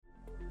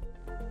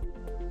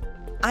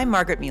I'm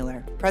Margaret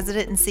Mueller,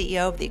 President and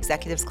CEO of the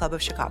Executives Club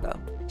of Chicago,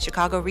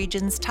 Chicago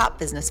Region's top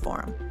business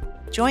forum.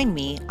 Join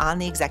me on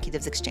the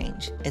Executives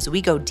Exchange as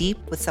we go deep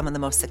with some of the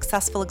most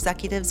successful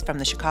executives from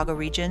the Chicago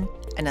region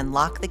and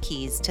unlock the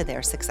keys to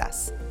their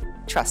success.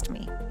 Trust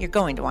me, you're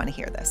going to want to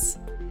hear this.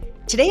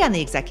 Today on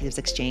the Executives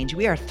Exchange,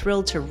 we are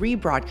thrilled to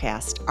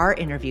rebroadcast our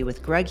interview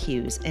with Greg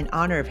Hughes in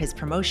honor of his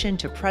promotion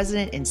to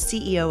President and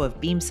CEO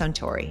of Beam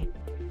Suntory.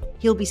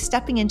 He'll be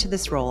stepping into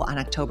this role on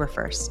October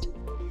 1st.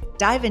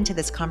 Dive into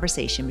this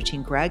conversation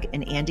between Greg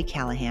and Andy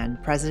Callahan,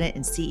 President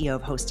and CEO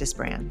of Hostess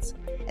Brands,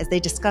 as they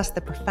discuss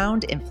the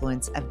profound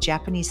influence of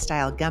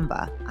Japanese-style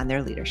gemba on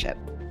their leadership.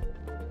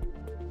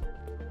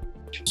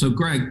 So,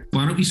 Greg,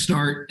 why don't you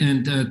start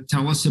and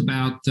tell us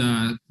about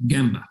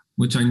gemba,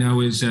 which I know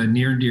is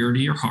near and dear to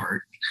your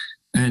heart,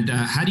 and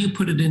how do you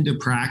put it into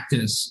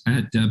practice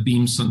at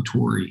Beam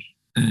Suntory?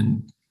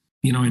 And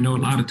I know a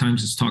lot of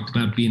times it's talked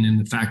about being in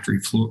the factory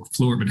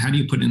floor, but how do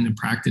you put it into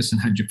practice,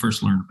 and how did you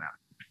first learn about it?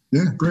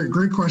 Yeah,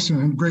 great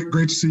question, and great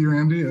to see you,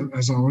 Andy,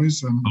 as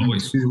always.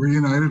 Always. To be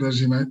reunited, as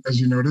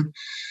you noted.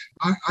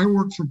 I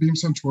work for Beam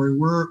Suntory.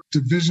 We're a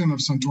division of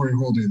Suntory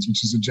Holdings,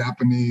 which is a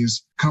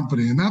Japanese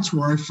company, and that's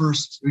where I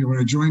first, when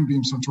I joined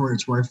Beam Suntory,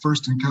 it's where I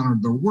first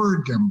encountered the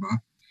word gemba.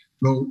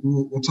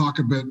 We'll talk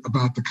a bit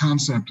about the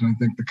concept, and I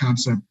think the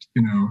concept,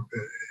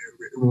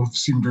 it will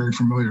seem very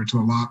familiar to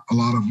a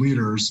lot of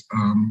leaders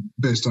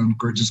based on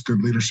just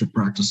good leadership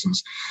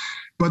practices.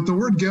 But the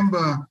word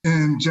gemba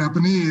in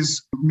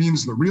Japanese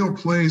means the real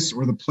place,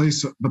 or the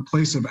place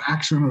of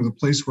action, or the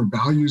place where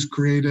value is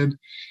created,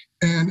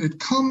 and it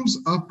comes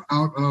up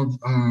out of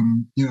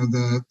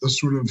the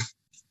sort of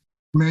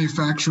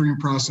manufacturing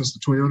process, the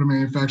Toyota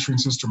manufacturing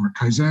system, or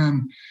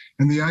Kaizen,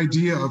 and the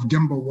idea of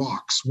gemba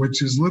walks,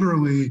 which is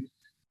literally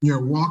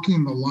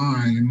walking the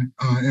line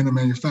in a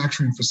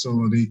manufacturing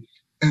facility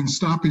and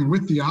stopping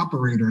with the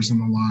operators in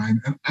the line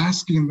and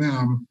asking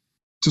them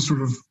to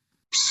sort of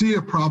see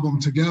a problem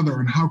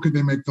together and how could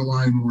they make the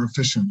line more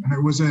efficient. And it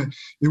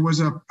was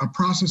a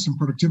process and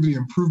productivity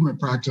improvement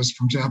practice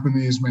from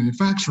Japanese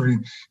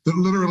manufacturing that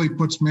literally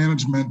puts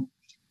management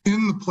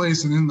in the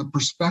place and in the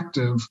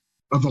perspective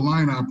of the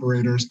line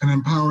operators and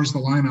empowers the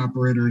line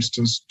operators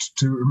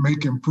to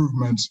make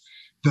improvements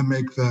that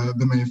make the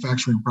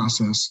manufacturing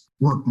process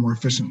work more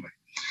efficiently.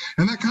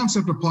 And that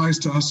concept applies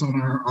to us on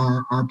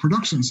our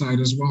production side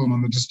as well, and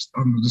on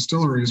the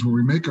distilleries where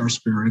we make our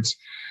spirits.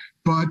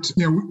 But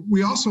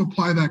we also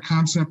apply that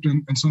concept,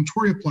 and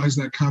Suntory applies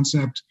that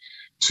concept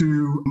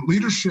to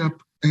leadership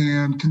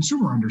and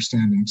consumer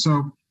understanding.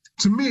 So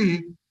to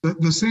me,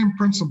 the same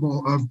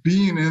principle of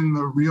being in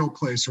the real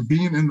place, or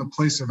being in the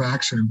place of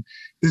action,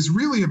 is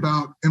really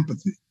about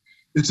empathy.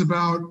 It's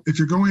about, if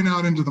you're going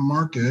out into the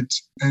market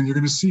and you're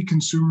going to see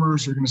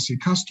consumers, you're going to see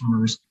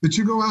customers, that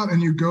you go out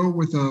and you go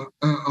with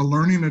a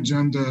learning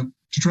agenda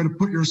to try to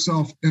put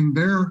yourself in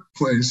their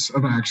place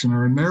of action,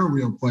 or in their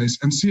real place,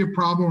 and see a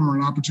problem or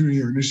an opportunity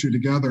or an issue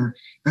together,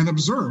 and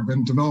observe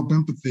and develop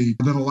empathy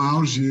that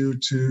allows you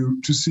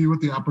to see what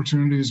the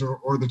opportunities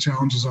or the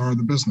challenges are of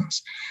the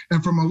business.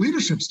 And from a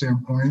leadership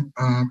standpoint,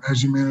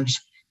 as you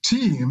manage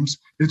teams,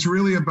 it's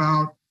really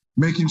about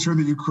making sure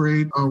that you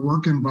create a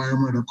work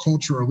environment or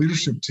culture or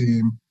leadership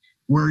team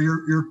where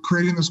you're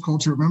creating this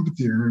culture of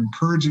empathy, or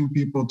encouraging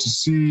people to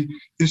see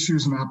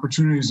issues and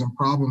opportunities and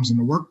problems in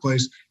the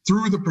workplace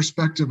through the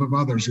perspective of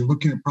others. You're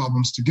looking at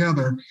problems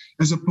together,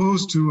 as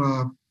opposed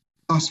to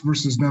us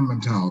versus them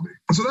mentality.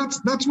 So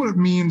that's what it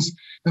means,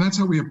 and that's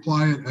how we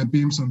apply it at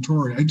Beam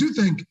Suntory. I do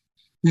think,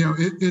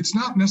 it's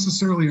not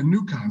necessarily a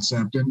new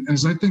concept. And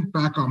as I think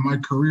back on my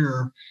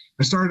career,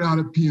 I started out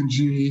at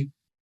P&G,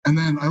 and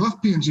then I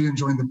left P&G and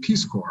joined the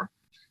Peace Corps.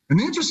 And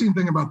the interesting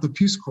thing about the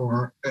Peace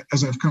Corps,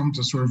 as I've come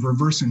to sort of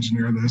reverse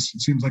engineer this, it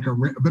seems like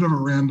a bit of a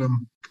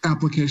random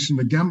application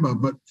to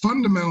gemba, but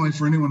fundamentally,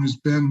 for anyone who's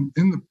been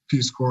in the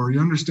Peace Corps, you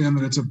understand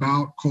that it's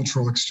about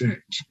cultural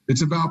exchange.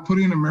 It's about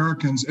putting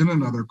Americans in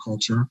another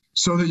culture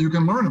so that you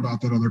can learn about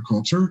that other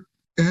culture,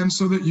 and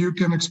so that you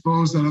can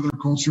expose that other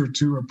culture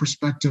to a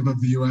perspective of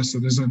the U.S.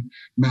 that isn't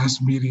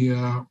mass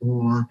media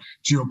or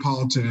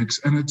geopolitics.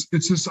 And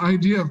it's this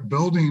idea of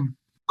building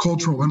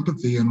cultural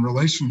empathy and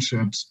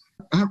relationships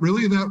at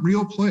really that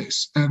real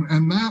place.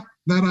 And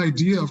that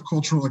idea of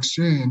cultural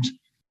exchange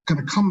kind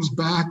of comes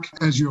back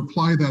as you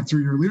apply that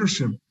through your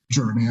leadership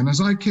journey. And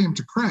as I came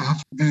to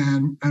Kraft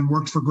and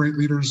worked for great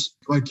leaders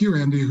like you,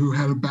 Andy, who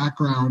had a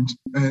background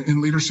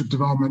in leadership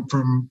development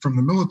from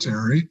the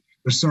military,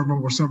 there's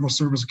several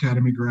service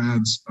academy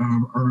grads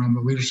around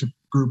the leadership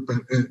group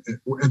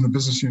in the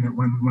business unit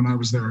when I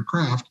was there at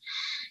Kraft.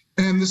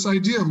 And this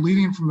idea of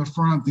leading from the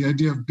front, the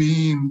idea of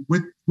being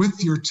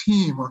with your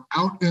team, or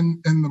out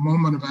in the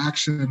moment of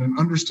action, and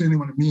understanding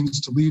what it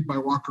means to lead by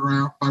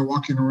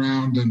walking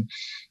around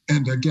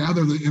and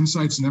gather the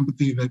insights and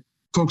empathy that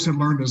folks had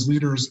learned as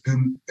leaders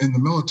in the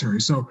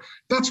military. So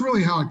that's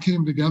really how it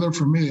came together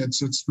for me. It's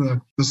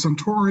the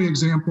Suntory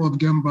example of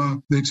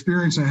gemba, the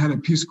experience I had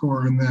at Peace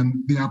Corps, and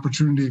then the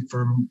opportunity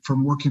from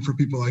working for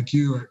people like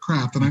you at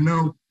Kraft. And I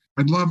know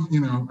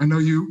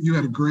you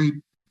had a great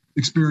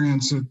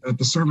experience at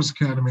the Service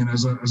Academy and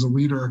as a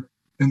leader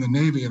in the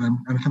Navy. And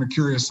I'm kind of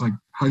curious, like,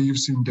 how you've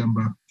seen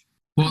Gemba.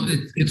 Well,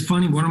 it's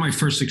funny. One of my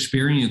first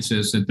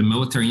experiences at the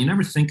military, you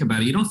never think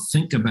about it. You don't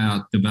think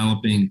about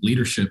developing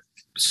leadership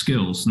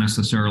skills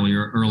necessarily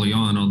early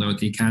on, although at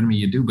the academy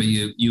you do, but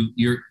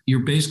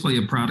you're basically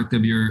a product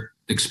of your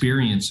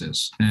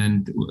experiences,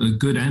 and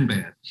good and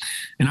bad.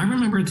 And I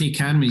remember at the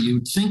academy, you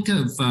would think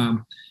of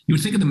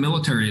the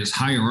military as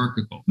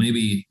hierarchical,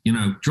 maybe,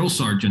 drill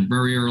sergeant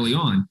very early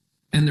on.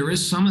 And there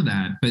is some of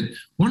that. But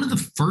one of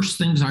the first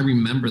things I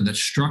remember that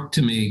struck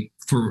to me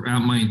throughout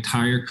my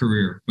entire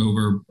career,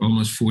 over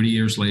almost 40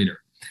 years later,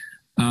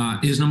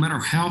 is no matter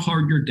how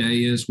hard your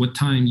day is, what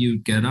time you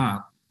get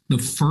up, the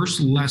first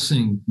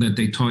lesson that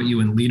they taught you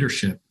in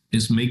leadership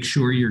is make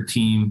sure your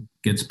team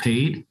gets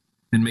paid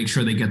and make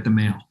sure they get the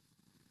mail.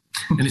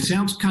 And it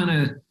sounds kind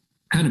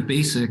of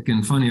basic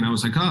and funny. And I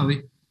was like, oh,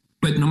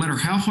 but no matter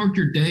how hard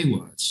your day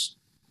was,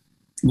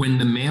 when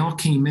the mail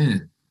came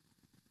in,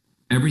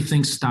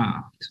 everything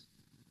stopped.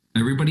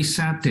 Everybody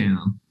sat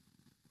down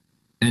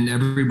and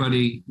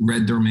everybody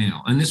read their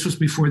mail. And this was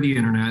before the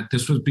internet.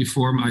 This was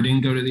before I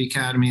didn't go to the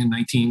academy in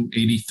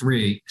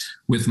 1983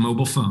 with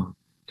mobile phone.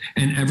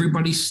 And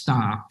everybody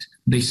stopped.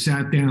 They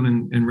sat down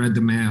and read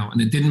the mail.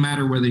 And it didn't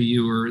matter whether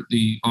you were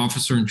the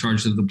officer in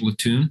charge of the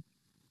platoon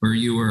or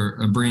you were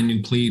a brand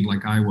new plebe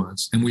like I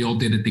was. And we all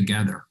did it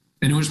together.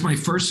 And it was my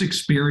first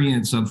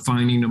experience of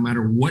finding, no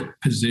matter what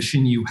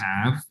position you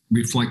have,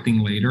 reflecting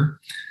later,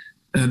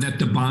 that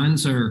the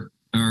bonds are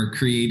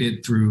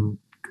created through,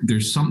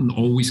 there's something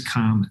always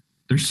common.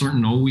 There's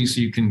certain always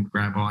you can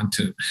grab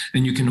onto,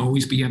 and you can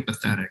always be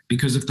empathetic,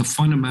 because if the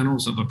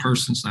fundamentals of a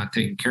person's not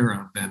taken care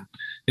of, then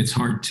it's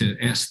hard to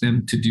ask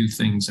them to do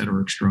things that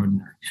are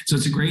extraordinary. So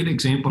it's a great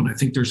example. And I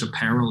think there's a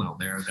parallel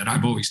there that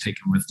I've always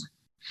taken with me.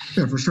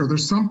 Yeah, for sure.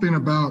 There's something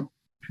about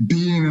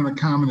being in a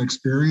common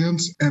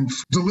experience and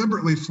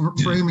deliberately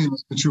framing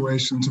a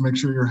situation to make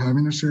sure you're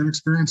having a shared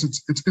experience.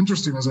 It's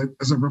interesting as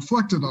I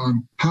reflected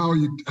on how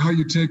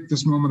you take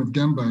this moment of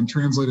Gemba and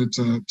translate it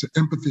to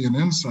empathy and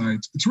insight.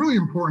 It's really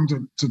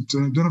important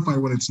to identify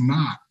what it's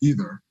not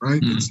either,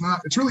 right?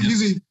 Mm. It's really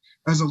easy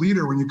as a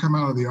leader when you come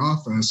out of the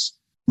office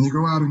and you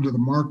go out into the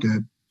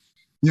market,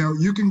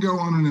 you can go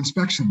on an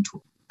inspection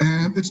tour.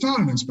 And it's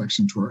not an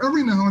inspection tour.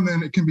 Every now and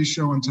then it can be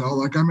show and tell.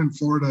 Like I'm in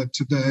Florida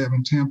today, I'm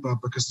in Tampa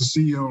because the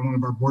CEO of one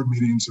of our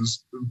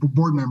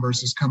board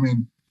members is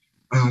coming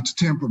to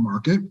Tampa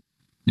market.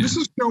 Yeah. This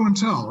is show and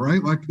tell,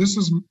 right? Like this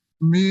is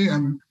me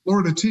and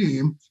Florida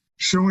team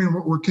showing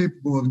what we're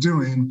capable of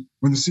doing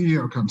when the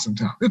CEO comes in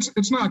town.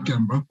 It's not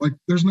Gemba. Like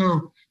there's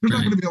not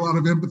going to be a lot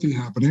of empathy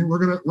happening. We're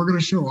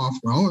gonna show off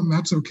well, and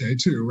that's okay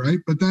too, right?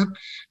 But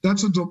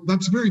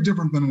that's very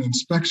different than an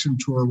inspection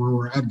tour where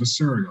we're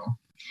adversarial.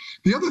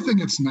 The other thing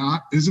it's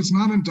not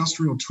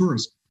industrial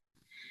tourism.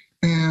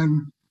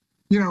 And,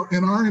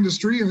 in our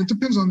industry, and it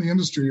depends on the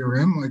industry you're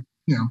in, like,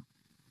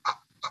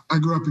 I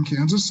grew up in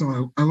Kansas,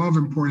 so I love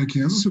Emporia,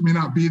 Kansas. It may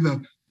not be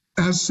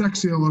as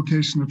sexy a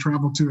location to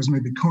travel to as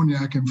maybe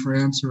Cognac in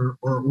France or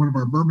one of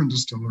our bourbon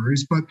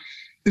distilleries, but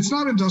it's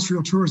not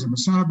industrial tourism.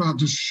 It's not about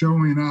just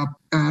showing up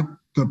at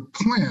the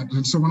plant.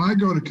 And so when I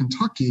go to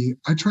Kentucky,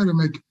 I try to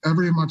make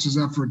every much as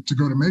effort to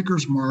go to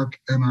Maker's Mark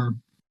and our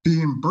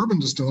Beam bourbon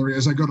distillery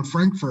as I go to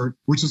Frankfurt,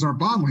 which is our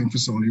bottling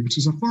facility, which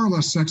is a far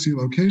less sexy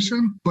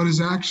location, but is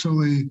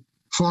actually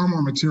far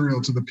more material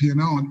to the P&L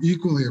and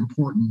equally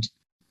important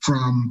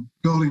from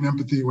building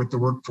empathy with the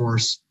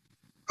workforce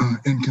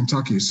in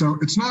Kentucky. So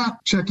it's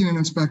not checking and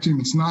inspecting.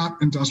 It's not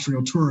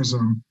industrial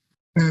tourism.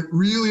 And it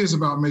really is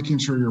about making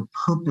sure you're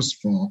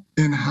purposeful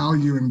in how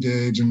you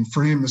engage and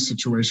frame the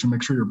situation,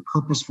 make sure you're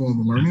purposeful in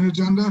the learning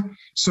agenda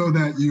so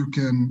that you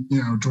can,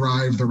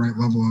 drive the right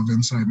level of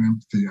insight and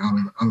empathy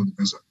out of the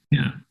visit.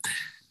 Yeah.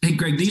 Hey,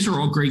 Greg, these are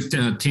all great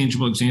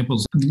tangible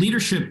examples.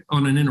 Leadership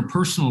on an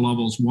interpersonal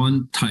level is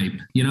one type,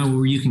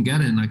 where you can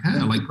get in like,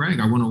 hey, like Greg,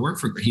 I want to work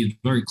for Greg. He's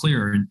very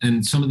clear.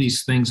 And some of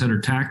these things that are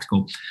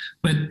tactical.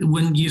 But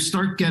when you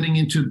start getting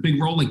into a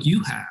big role like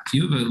you have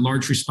a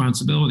large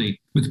responsibility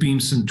with Beam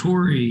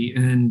Suntory,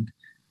 and,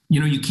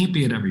 you can't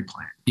be at every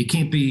plant. You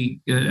can't be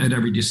at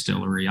every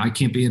distillery. I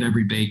can't be at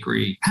every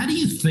bakery. How do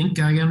you think,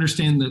 I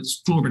understand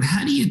that's floor, but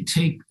how do you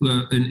take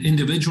an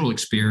individual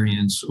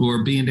experience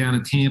or being down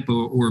at Tampa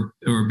or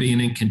being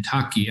in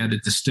Kentucky at a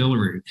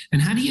distillery?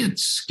 And how do you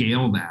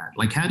scale that?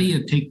 Like, how do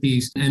you take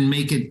these and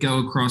make it go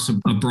across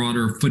a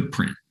broader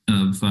footprint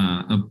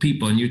of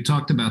people? And you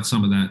talked about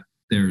some of that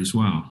there as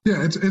well.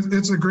 Yeah,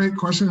 it's a great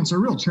question. It's a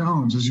real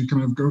challenge as you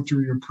kind of go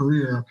through your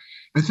career.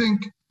 I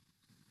think,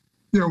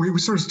 we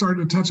sort of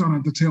started to touch on it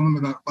at the tail end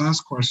of that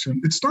last question.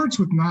 It starts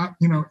with not,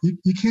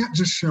 you can't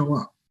just show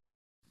up.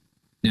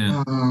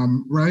 Yeah.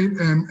 Right.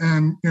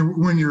 And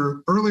when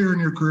you're earlier in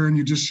your career and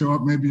you just show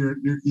up, maybe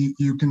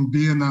you can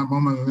be in that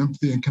moment of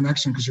empathy and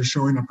connection because you're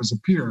showing up as a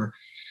peer.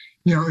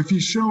 If you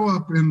show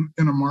up in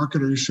a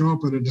market or you show up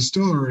at a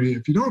distillery,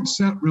 if you don't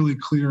set really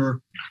clear,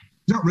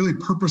 not really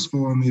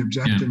purposeful in the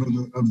objective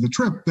of the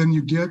trip, then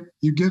you get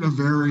a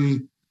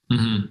very,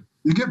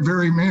 you get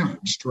very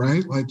managed,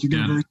 right? Like you get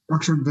a very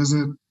structured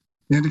visit.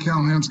 Andy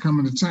Callahan's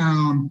coming to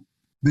town.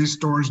 These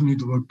stores need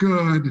to look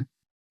good.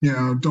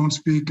 Don't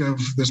speak of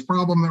this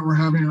problem that we're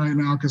having right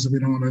now because we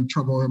don't want to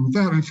trouble him with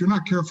that. And if you're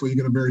not careful, you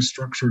get a very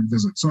structured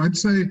visit. So I'd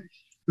say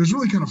there's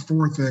really kind of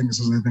four things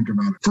as I think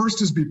about it.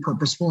 First is be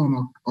purposeful,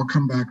 and I'll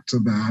come back to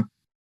that.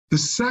 The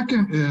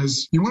second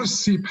is you want to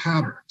see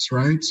patterns,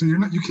 right? So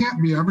you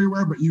can't be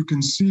everywhere, but you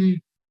can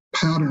see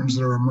patterns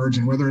that are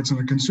emerging, whether it's in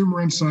a consumer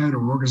insight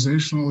or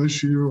organizational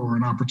issue or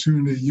an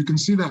opportunity. You can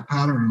see that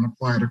pattern and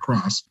apply it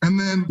across. And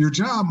then your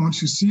job,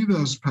 once you see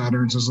those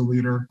patterns as a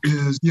leader,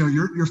 is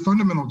your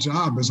fundamental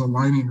job is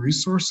aligning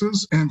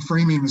resources and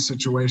framing the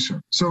situation.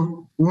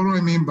 So what do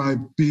I mean by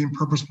being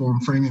purposeful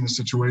and framing the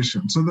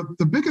situation? So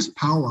the biggest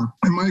power,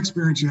 in my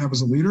experience, you have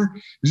as a leader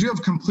is you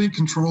have complete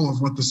control of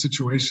what the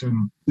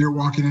situation you're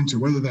walking into,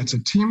 whether that's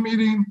a team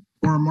meeting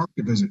or a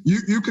market visit.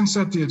 You can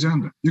set the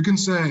agenda. You can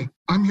say,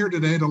 I'm here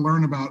today to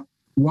learn about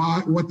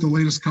what the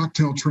latest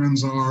cocktail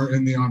trends are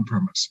in the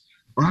on-premise.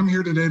 Or I'm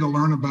here today to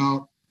learn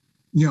about,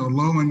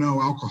 low and no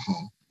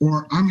alcohol.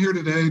 Or I'm here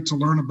today to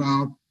learn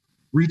about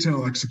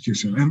retail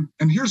execution.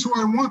 And here's who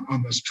I want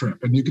on this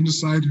trip. And you can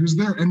decide who's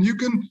there. And you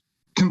can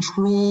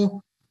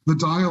control the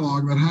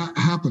dialogue that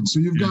happens. So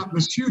you've got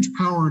this huge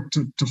power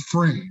to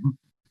frame.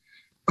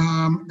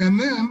 And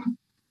then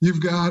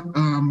you've got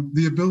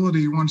the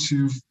ability, once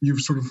you've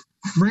sort of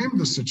framed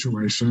the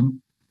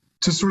situation,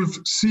 to sort of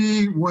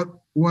see what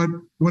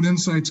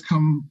insights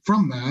come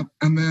from that,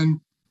 and then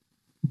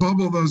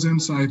bubble those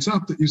insights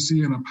up that you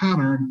see in a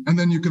pattern, and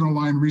then you can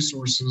align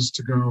resources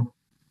to go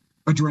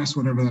address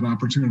whatever that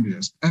opportunity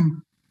is.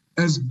 And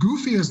as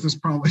goofy as this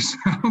probably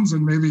sounds,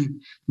 and maybe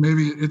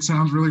it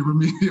sounds really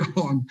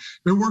remedial, and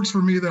it works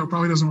for me, though it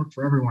probably doesn't work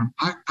for everyone.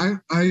 I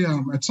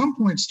at some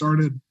point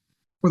started,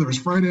 whether it was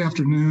Friday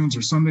afternoons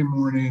or Sunday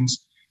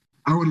mornings,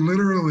 I would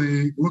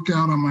literally look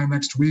out on my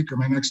next week or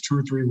my next 2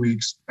 or 3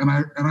 weeks, and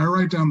I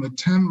write down the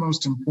 10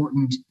 most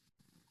important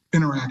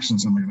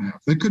interactions I'm going to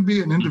have. They could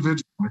be an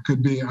individual. It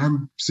could be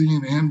I'm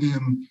seeing Andy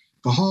in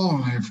the hall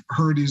and I've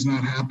heard he's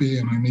not happy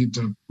and I need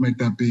to make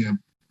that be a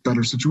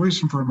better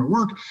situation for him at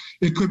work.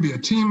 It could be a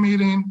team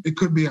meeting. It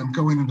could be I'm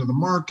going into the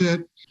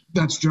market.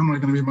 That's generally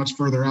going to be much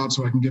further out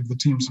so I can give the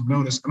team some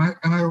notice. And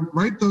I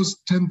write those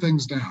 10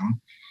 things down,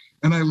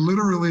 and I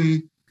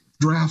literally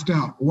draft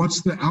out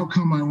what's the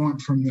outcome I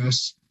want from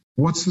this,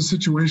 what's the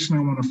situation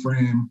I want to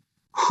frame,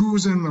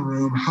 who's in the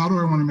room, how do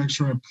I want to make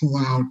sure I pull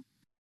out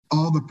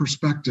all the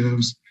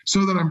perspectives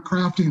so that I'm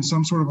crafting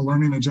some sort of a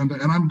learning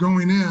agenda. And I'm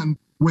going in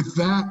with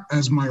that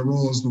as my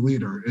role as the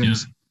leader.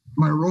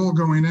 My role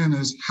going in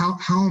is how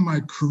am I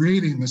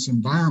creating this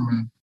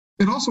environment?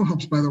 It also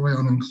helps, by the way,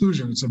 on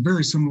inclusion. It's a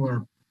very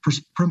similar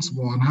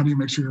principle on how do you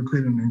make sure you're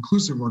creating an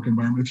inclusive work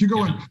environment. If you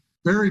go in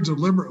very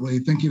deliberately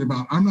thinking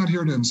about, I'm not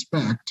here to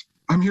inspect,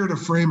 I'm here to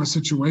frame a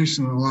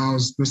situation that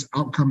allows this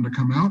outcome to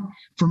come out.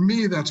 For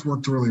me, that's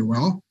worked really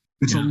well.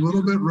 It's a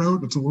little bit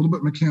rote, it's a little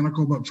bit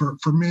mechanical, but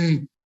for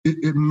me,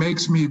 it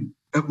makes me,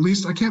 at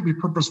least I can't be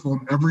purposeful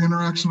in every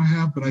interaction I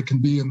have, but I can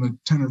be in the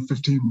 10 or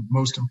 15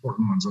 most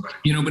important ones that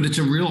I have. But it's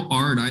a real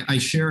art. I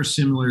share a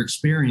similar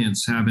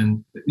experience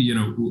having,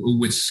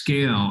 with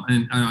scale.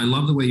 And I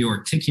love the way you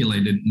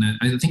articulated, and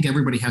I think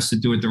everybody has to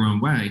do it their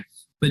own way.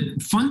 But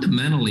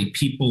fundamentally,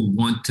 people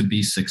want to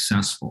be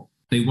successful.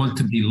 They want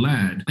to be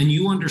led, and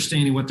you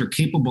understanding what they're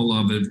capable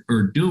of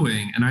or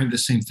doing. And I have the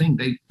same thing.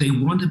 They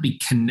want to be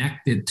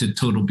connected to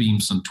Total Beam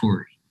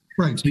Suntory.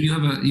 Right. So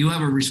you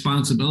have a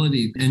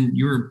responsibility, and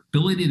your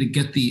ability to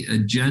get the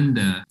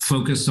agenda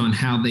focused on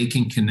how they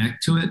can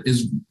connect to it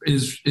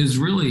is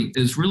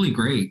really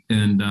great.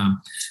 And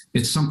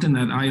it's something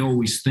that I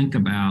always think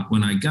about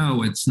when I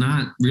go. It's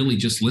not really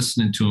just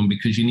listening to them,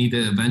 because you need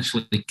to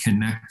eventually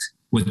connect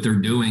what they're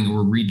doing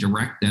or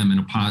redirect them in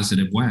a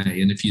positive way.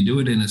 And if you do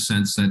it in a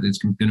sense that it's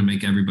going to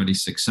make everybody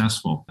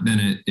successful,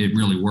 then it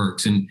really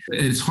works. And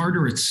it's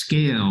harder at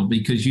scale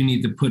because you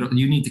need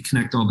to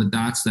connect all the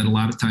dots that a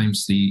lot of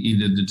times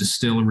either the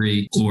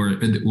distillery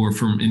or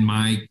from, in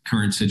my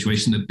current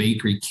situation, the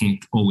bakery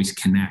can't always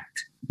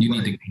connect. You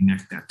need to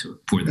connect that to it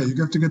for them. Yeah,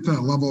 you have to get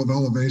that level of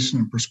elevation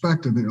and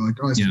perspective that you're like,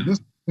 oh, I see this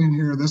happening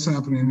here, this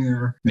happening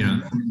here.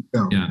 Yeah.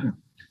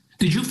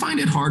 Did you find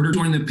it harder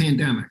during the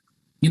pandemic?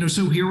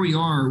 So here we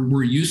are,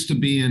 we're used to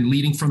being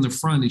leading from the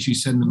front, as you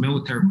said, in the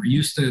military. We're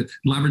used to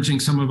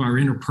leveraging some of our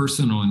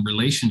interpersonal and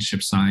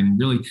relationship side and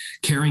really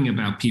caring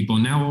about people.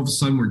 Now, all of a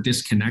sudden, we're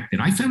disconnected.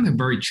 I found that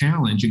very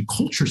challenging.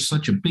 Culture is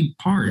such a big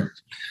part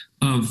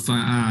of,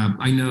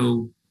 I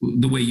know,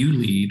 the way you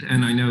lead,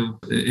 and I know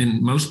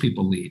most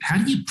people lead. How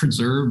do you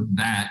preserve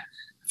that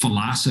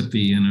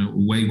philosophy in a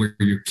way where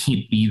you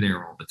can't be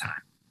there all the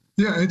time?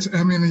 Yeah,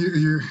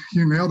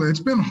 you nailed it. It's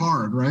been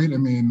hard, right?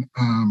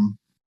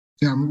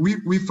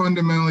 We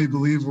fundamentally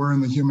believe we're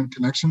in the human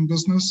connection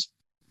business.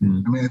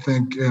 I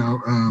think,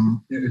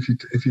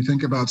 if you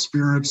think about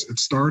spirits, it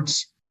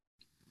starts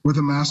with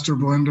a master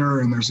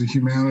blender, and there's a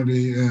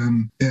humanity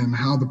in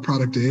how the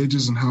product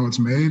ages and how it's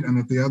made. And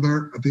at the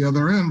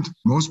other end,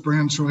 most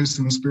brand choice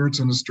in the spirits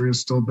industry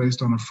is still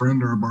based on a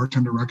friend or a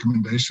bartender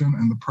recommendation,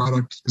 and the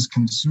product is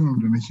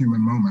consumed in a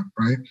human moment,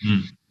 right?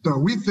 So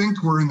we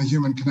think we're in the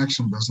human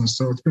connection business.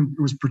 So it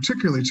was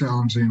particularly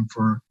challenging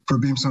for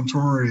Beam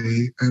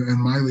Suntory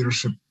and my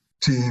leadership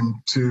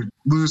team to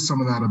lose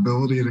some of that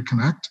ability to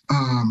connect.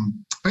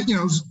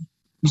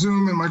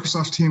 Zoom and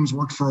Microsoft Teams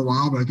worked for a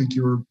while, but I think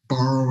you were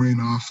borrowing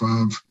off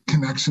of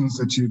connections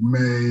that you'd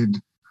made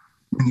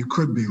when you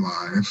could be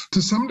live.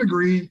 To some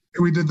degree,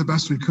 we did the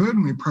best we could,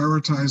 and we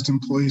prioritized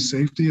employee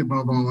safety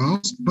above all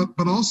else.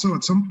 But also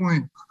at some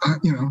point,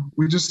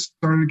 we just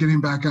started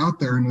getting back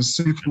out there in as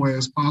safe way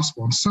as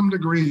possible. And some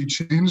degree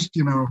changed,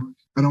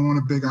 I don't want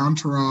a big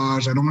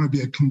entourage. I don't want to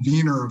be a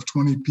convener of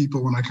 20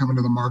 people when I come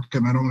into the market,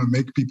 and I don't want to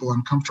make people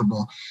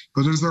uncomfortable.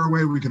 But is there a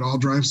way we could all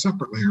drive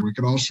separately, or we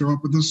could all show up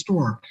at the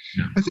store?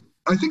 Yeah.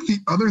 I think the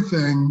other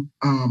thing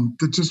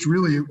that just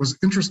really was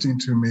interesting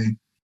to me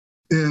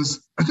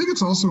is I think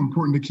it's also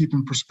important to keep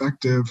in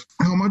perspective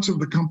how much of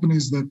the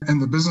companies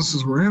and the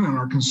businesses we're in and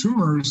our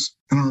consumers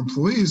and our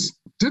employees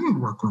didn't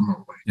work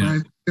remotely. Yeah.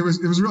 Right? There was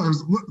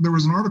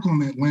an article in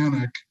the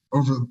Atlantic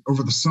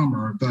over the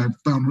summer that I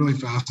found really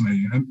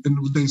fascinating. And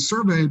they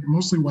surveyed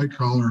mostly white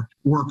collar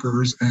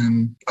workers.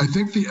 And I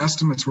think the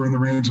estimates were in the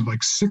range of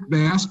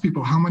they asked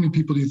people, how many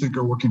people do you think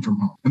are working from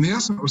home? And the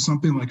estimate was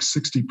something like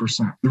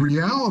 60%. The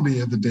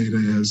reality of the data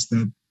is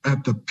that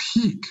at the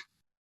peak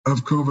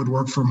of COVID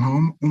work from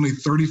home, only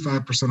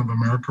 35% of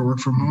America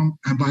worked from home.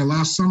 And by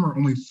last summer,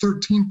 only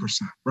 13%,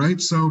 right?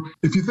 So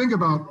if you think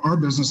about our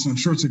business, and I'm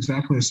sure it's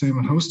exactly the same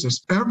at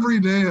Hostess, every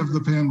day of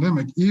the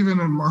pandemic, even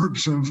in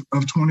March of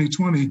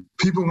 2020,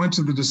 people went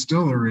to the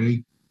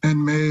distillery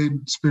and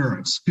made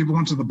spirits. People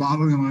went to the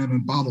bottling line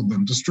and bottled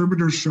them.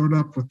 Distributors showed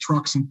up with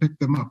trucks and picked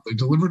them up. They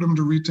delivered them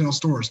to retail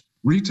stores.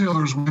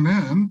 Retailers went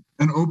in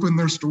and opened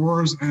their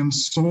stores and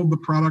sold the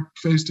product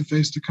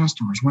face-to-face to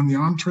customers. When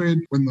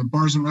the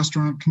bars and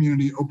restaurant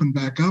community opened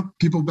back up,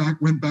 people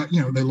went back,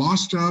 they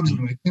lost jobs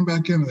and they came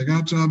back in and they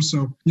got jobs.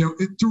 So,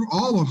 through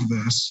all of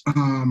this,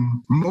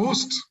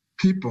 most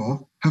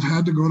people have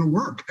had to go to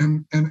work.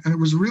 And it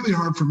was really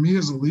hard for me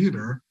as a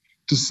leader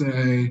to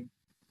say,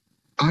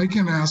 I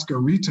can ask a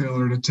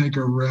retailer to take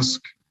a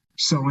risk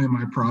selling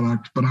my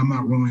product, but I'm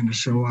not willing to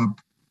show up.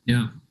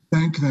 Yeah.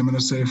 Thank them in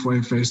a safe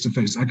way, face to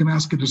face. I can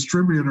ask a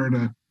distributor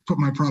to put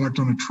my product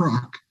on a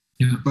truck,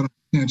 but I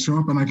can't show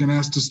up. And I can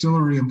ask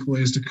distillery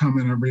employees to come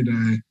in every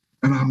day,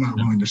 and I'm not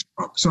willing to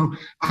show up. So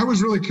I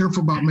was really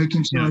careful about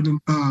making sure I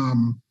didn't,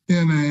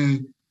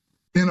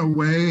 in a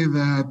way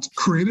that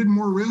created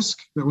more risk.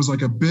 That was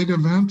like a big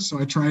event. So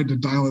I tried to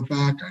dial it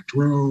back. I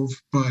drove,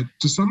 but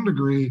to some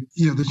degree,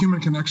 the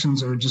human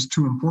connections are just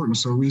too important.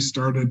 So we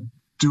started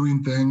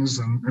doing things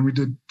and we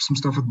did some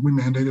stuff we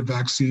mandated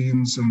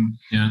vaccines and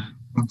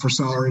for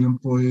salaried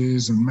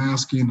employees and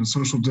masking and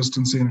social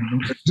distancing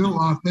and did a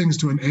lot of things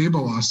to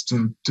enable us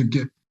to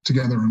get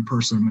together in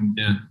person.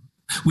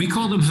 We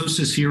call them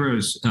Hostess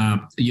heroes,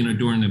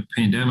 during the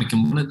pandemic.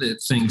 And one of the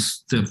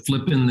things to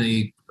flip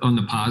on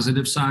the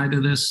positive side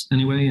of this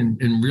anyway,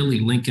 and really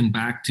linking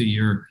back to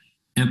your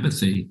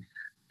empathy.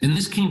 And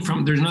this came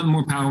from, there's nothing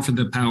more powerful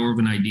than the power of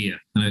an idea.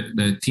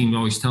 The team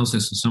always tells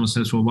us, and someone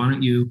says, well, why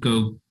don't you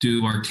go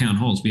do our town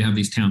halls? We have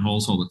these town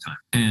halls all the time.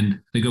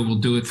 And they go, we'll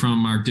do it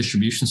from our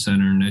distribution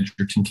center in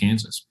Edgerton,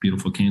 Kansas,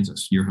 beautiful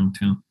Kansas, your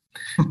hometown.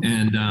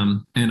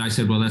 And I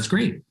said, well, that's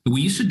great. But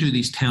we used to do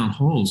these town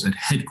halls at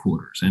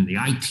headquarters and the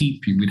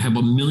IT people. We'd have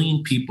 1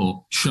 million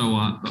people show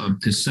up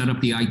to set up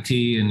the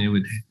IT, and they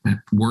would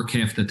work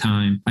half the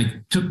time.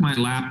 I took my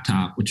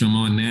laptop, which I'm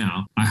on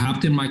now. I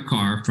hopped in my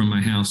car from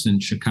my house in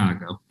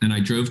Chicago, and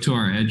I drove to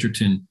our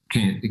Edgerton,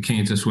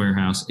 Kansas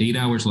warehouse 8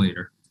 hours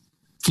later,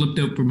 flipped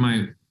open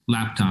my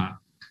laptop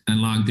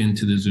and logged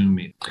into the Zoom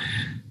meeting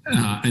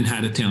and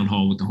had a town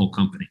hall with the whole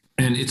company.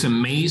 And it's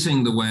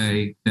amazing the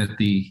way that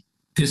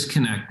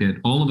disconnected.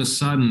 All of a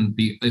sudden,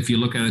 if you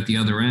look at it the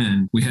other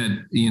end, we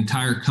had the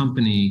entire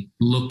company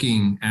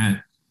looking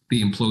at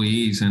the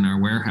employees in our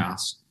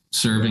warehouse,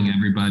 serving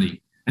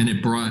everybody. And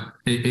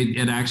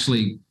it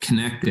actually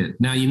connected.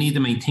 Now you need to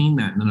maintain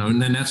that,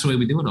 and then that's the way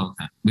we do it all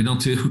the time. We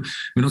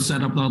don't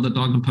set up all the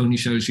dog and pony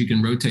shows you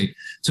can rotate.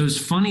 So it's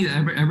funny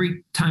that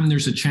every time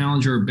there's a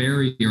challenge or a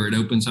barrier, it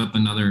opens up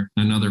another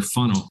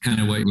funnel,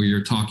 kind of what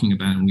you're talking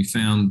about. And we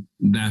found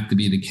that to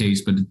be the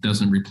case, but it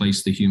doesn't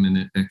replace the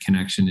human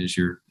connection. Is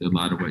a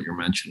lot of what you're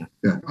mentioning.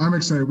 Yeah, I'm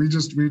excited. We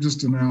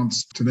just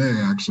announced today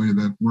actually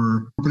that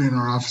we're opening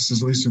our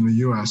offices, at least in the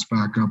U.S.,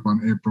 back up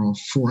on April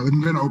 4th.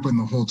 They've been open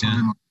the whole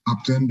time. Yeah.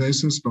 Opt-in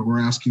basis, but we're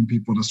asking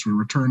people to sort of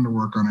return to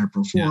work on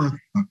April 4th.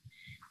 Yeah.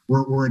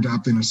 We're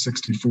adopting a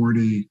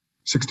 60-40,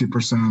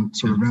 60%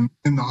 sort of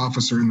in the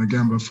office or in the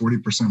Gemba,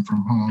 40%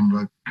 from home.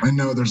 But I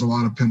know there's a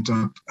lot of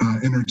pent-up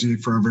energy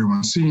for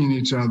everyone seeing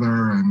each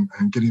other and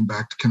getting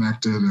back to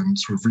connected and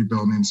sort of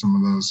rebuilding some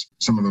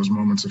of those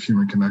moments of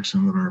human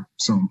connection that are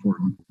so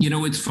important.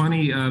 It's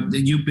funny,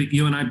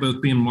 you and I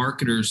both being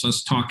marketers,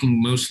 us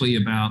talking mostly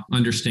about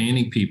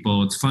understanding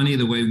people. It's funny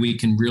the way we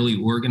can really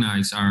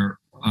organize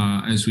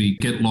as we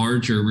get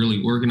larger, really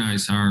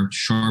organize our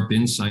sharp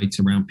insights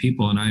around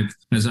people. And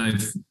as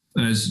I've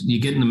as you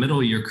get in the middle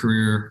of your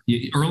career,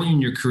 early in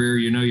your career,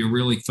 you're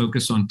really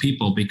focused on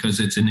people because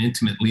it's an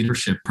intimate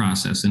leadership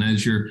process. And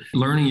as you're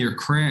learning your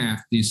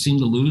craft, you seem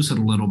to lose it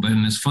a little bit.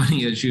 And it's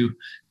funny, as you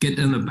get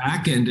in the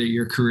back end of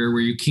your career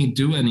where you can't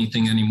do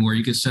anything anymore,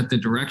 you can set the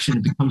direction.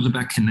 It becomes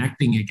about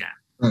connecting again.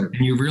 Right.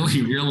 And you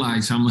really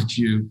realize how much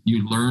you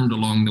learned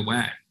along the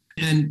way.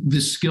 And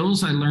the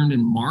skills I learned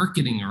in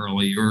marketing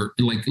early, or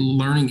like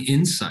learning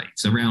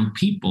insights around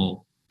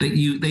people,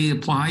 that they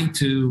apply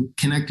to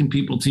connecting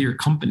people to your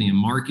company and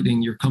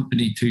marketing your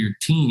company to your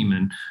team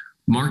and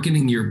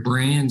marketing your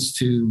brands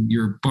to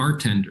your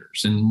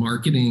bartenders and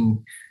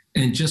marketing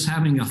and just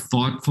having a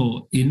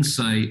thoughtful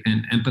insight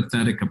and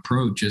empathetic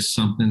approach is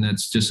something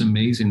that's just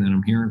amazing that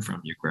I'm hearing from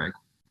you, Greg.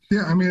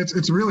 Yeah, I mean,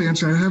 it's really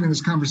interesting. I was having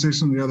this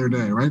conversation the other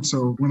day, right?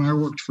 So when I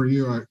worked for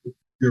you,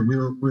 we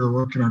were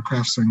working on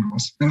craft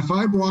singles. And if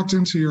I'd walked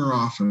into your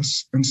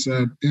office and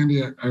said,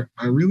 Andy,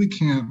 I really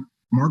can't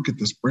market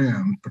this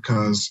brand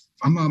because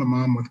I'm not a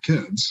mom with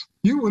kids,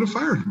 you would have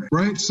fired me,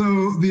 right?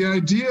 So the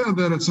idea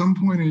that at some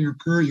point in your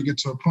career, you get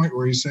to a point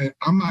where you say,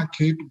 I'm not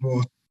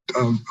capable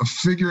of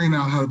figuring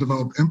out how to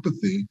develop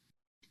empathy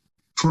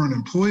for an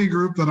employee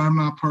group that I'm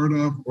not part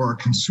of or a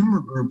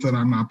consumer group that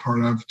I'm not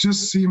part of,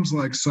 just seems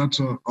like such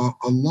a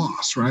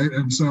loss, right?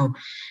 And so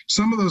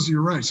some of those,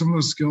 you're right, some of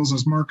those skills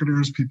as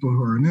marketers, people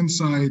who are in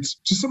insights,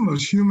 just some of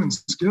those human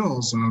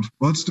skills of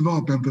let's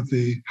develop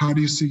empathy. How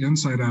do you see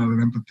insight out of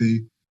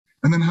empathy?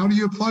 And then how do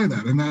you apply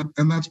that?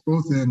 And that's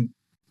both in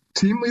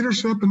team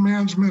leadership and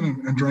management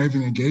and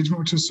driving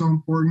engagement, which is so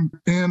important,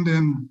 and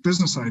in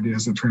business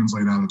ideas that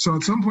translate out of it. So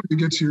at some point you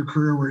get to your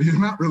career where you're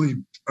not really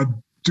a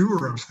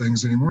doer of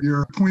things anymore.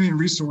 You're pointing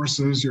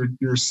resources,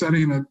 you're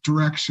setting a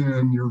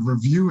direction, you're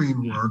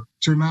reviewing work.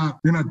 You're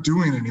not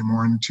doing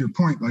anymore. And to your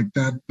point, like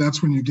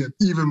that's when you get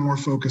even more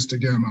focused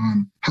again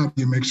on how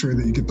do you make sure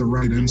that you get the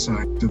right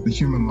insight at the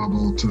human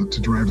level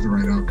to drive the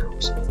right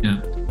outcomes.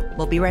 Yeah.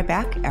 We'll be right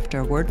back after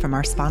a word from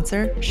our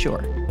sponsor,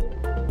 Shure.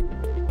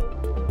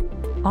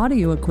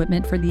 Audio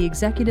equipment for the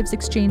Executives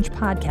Exchange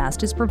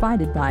podcast is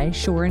provided by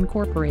Shure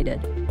Incorporated.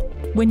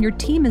 When your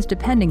team is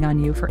depending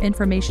on you for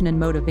information and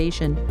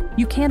motivation,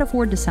 you can't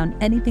afford to sound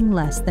anything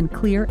less than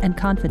clear and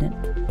confident.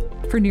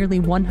 For nearly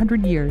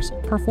 100 years,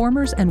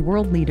 performers and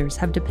world leaders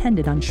have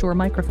depended on Shure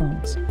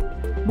microphones.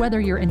 Whether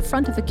you're in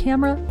front of a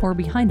camera or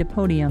behind a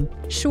podium,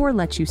 Shure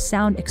lets you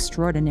sound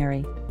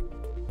extraordinary.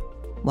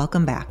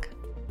 Welcome back.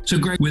 So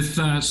Greg, with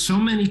so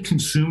many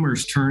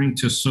consumers turning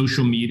to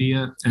social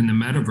media and the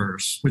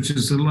metaverse, which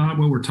is a lot of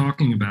what we're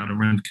talking about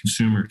around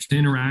consumers, to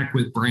interact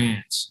with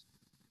brands,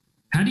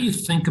 how do you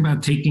think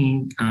about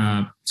taking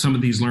some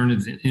of these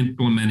learnings and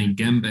implementing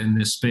Gemba in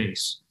this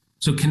space?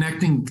 So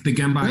connecting the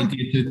Gemba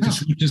idea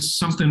to just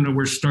something that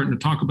we're starting to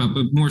talk about,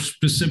 but more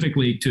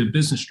specifically to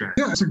business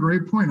strategy. Yeah, that's a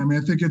great point. I mean,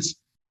 I think it's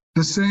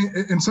the same.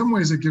 In some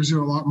ways, it gives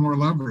you a lot more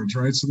leverage,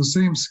 right? So the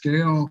same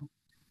scale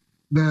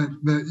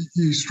that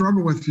you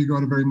struggle with if you go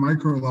at a very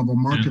micro level,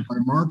 market by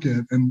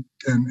market and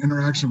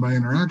interaction by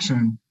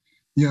interaction,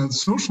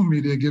 social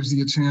media gives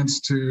you a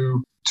chance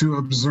to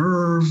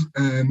observe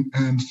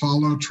and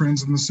follow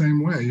trends in the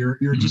same way.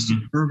 You're just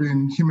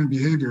observing human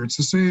behavior. It's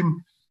the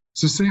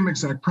same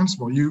exact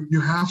principle. You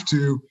have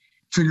to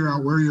figure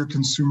out where your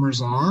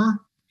consumers are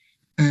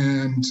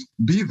and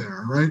be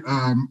there, right?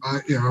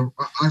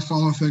 I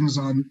follow things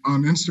on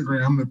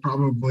Instagram that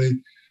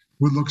probably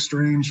would look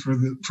strange for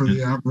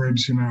the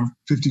average,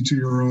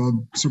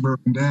 52-year-old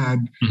suburban dad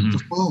to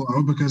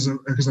follow because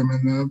I'm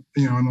in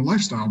a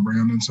lifestyle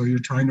brand, and so you're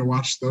trying to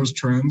watch those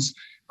trends.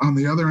 On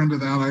the other end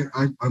of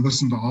that, I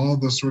listen to all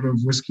the sort of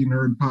whiskey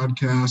nerd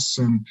podcasts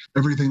and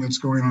everything that's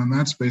going on in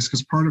that space,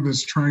 because part of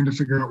it's trying to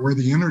figure out where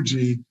the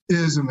energy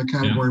is in the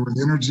category, where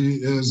the energy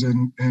is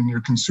in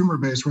your consumer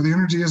base, where the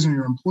energy is in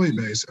your employee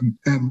base,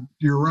 and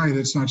you're right,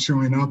 it's not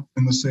showing up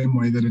in the same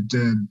way that it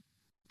did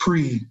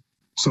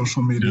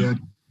pre-social media.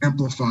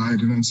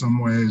 Amplified, and in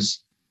some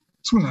ways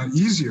it's not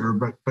easier,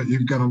 but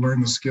you've got to learn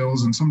the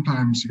skills, and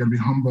sometimes you got to be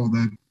humble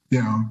that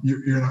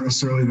you're not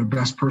necessarily the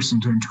best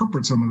person to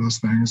interpret some of those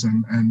things,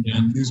 and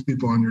use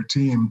people on your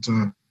team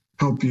to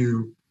help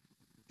you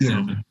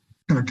kind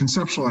of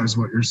conceptualize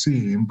what you're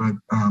seeing. But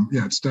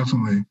it's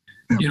definitely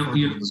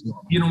as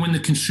well. When the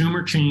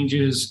consumer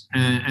changes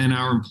and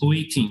our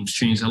employee teams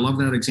change, I love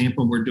that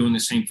example. We're doing the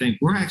same thing.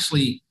 We're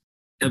actually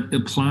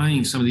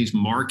applying some of these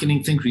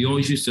marketing things. We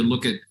always used to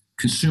look at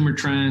consumer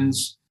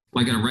trends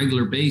like on a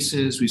regular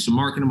basis. We used to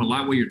market them a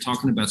lot where you're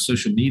talking about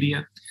social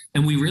media.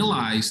 And we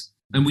realized,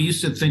 and we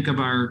used to think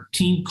of our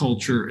team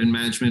culture and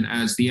management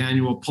as the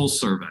annual pulse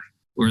survey,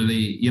 where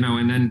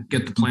and then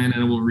get the plan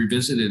and we'll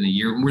revisit it in a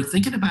year. And we're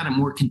thinking about it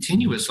more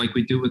continuous like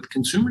we do with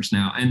consumers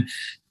now. And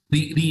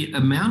the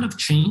amount of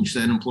change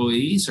that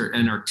employees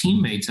and our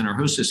teammates and our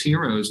hostess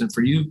heroes, and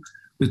for you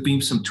with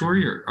Beam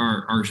Suntory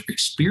are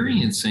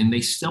experiencing,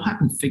 they still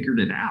haven't figured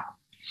it out.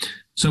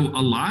 So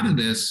a lot of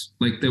this,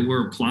 like that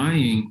we're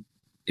applying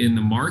in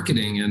the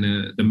marketing and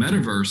the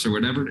metaverse or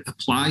whatever,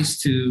 applies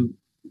to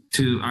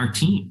to our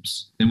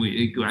teams. And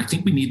I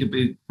think we need to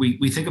be,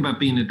 we think about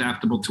being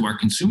adaptable to our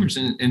consumers,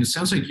 and it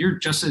sounds like you're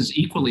just as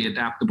equally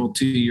adaptable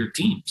to your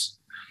teams.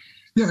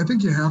 Yeah, I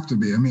think you have to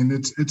be. I mean,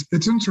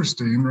 it's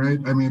interesting, right?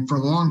 I mean, for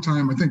a long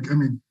time,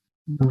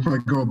 if I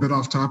go a bit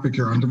off topic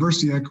here on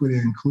diversity, equity,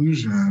 and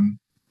inclusion,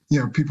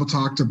 people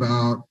talked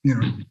about,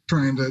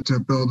 trying to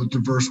build a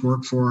diverse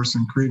workforce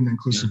and create an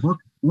inclusive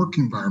work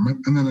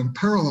environment. And then in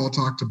parallel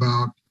talked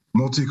about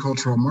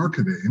multicultural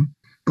marketing.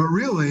 But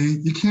really,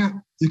 you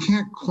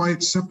can't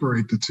quite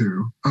separate the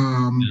two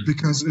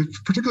because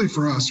particularly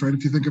for us, right,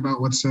 if you think about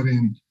what's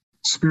setting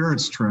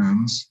spirits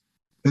trends,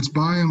 it's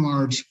by and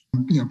large,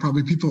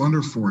 probably people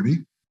under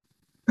 40,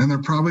 and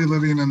they're probably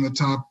living in the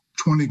top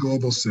 20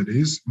 global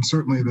cities, and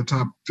certainly the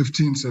top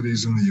 15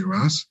 cities in the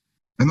US.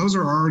 And those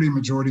are already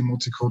majority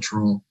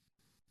multicultural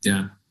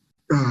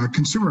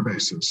consumer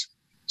bases.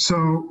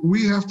 So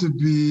we have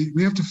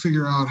to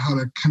figure out how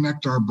to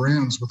connect our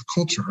brands with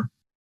culture,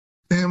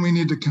 and we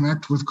need to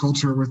connect with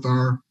culture with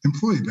our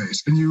employee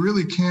base. And you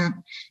really can't,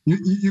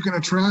 you can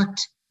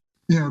attract,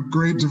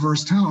 great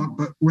diverse talent,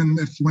 but when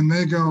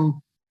they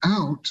go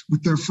out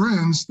with their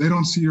friends, they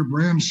don't see your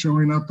brand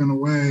showing up in a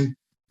way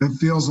that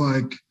feels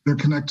like they're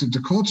connected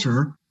to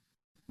culture,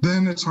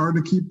 then it's hard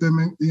to keep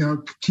them,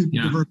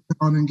 diverse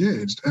talent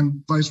engaged.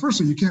 And vice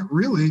versa, you can't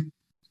really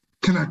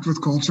connect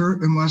with culture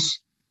unless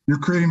you're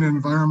creating an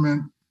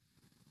environment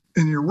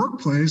in your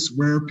workplace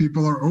where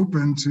people are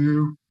open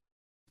to,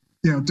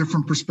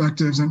 different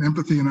perspectives and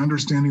empathy and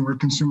understanding where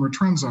consumer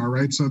trends are,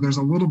 right? So there's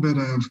a little bit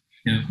of,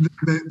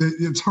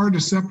 it's hard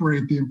to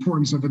separate the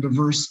importance of a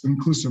diverse,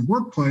 inclusive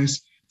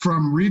workplace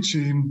from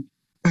reaching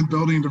and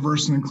building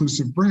diverse and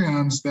inclusive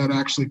brands that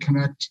actually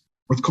connect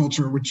with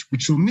culture, which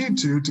you'll need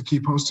to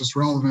keep Hostess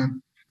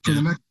relevant for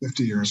the next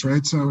 50 years,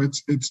 right? So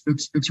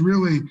it's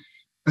really,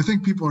 I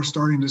think people are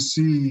starting to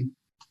see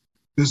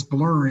this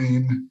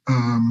blurring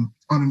on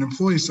an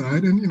employee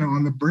side, and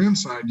on the brand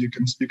side, you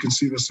can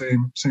see the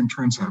same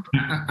trends happen.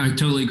 I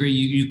totally agree.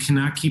 You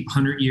cannot keep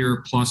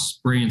 100-year plus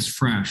brands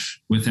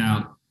fresh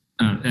without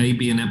A,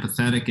 being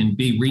empathetic, and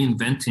B,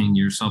 reinventing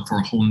yourself for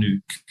a whole new,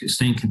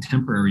 staying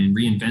contemporary and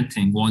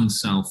reinventing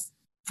oneself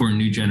for a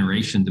new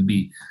generation to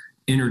be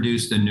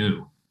introduced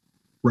anew.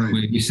 Right.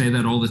 You say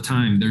that all the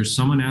time. There's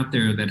someone out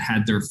there that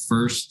had their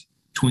first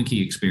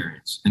Twinkie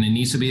experience, and it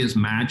needs to be as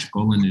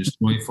magical and as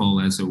joyful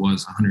as it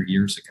was 100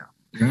 years ago.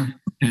 Yeah.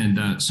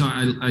 And so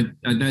I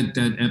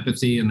that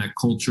empathy and that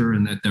culture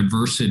and that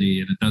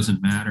diversity, and it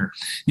doesn't matter.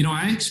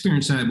 I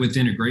experienced that with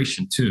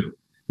integration too.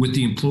 With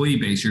the employee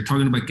base, you're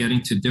talking about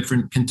getting to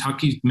different,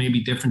 Kentucky may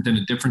be different than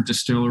a different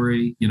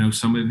distillery.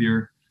 Some of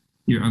your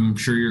I'm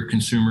sure your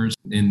consumers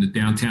in the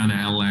downtown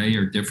LA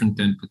are different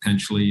than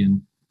potentially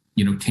in,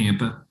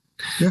 Tampa.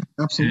 Yeah,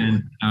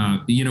 absolutely.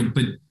 And,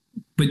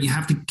 but you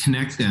have to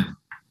connect them.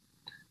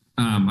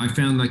 I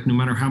found like no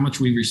matter how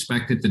much we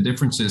respected the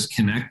differences,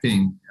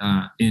 connecting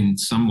in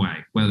some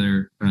way,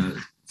 whether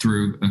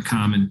through a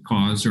common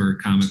cause or a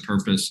common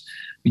purpose,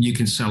 you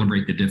can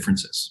celebrate the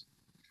differences.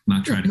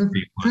 Not trying to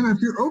create one. And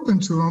if you're open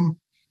to them,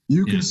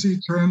 you can see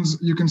trends.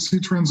 You can see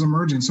trends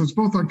emerging. So it's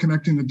both on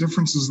connecting the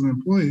differences in the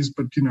employees,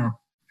 but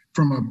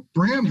from a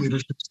brand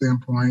leadership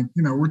standpoint,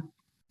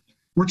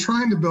 we're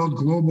trying to build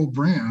global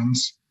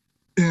brands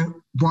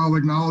while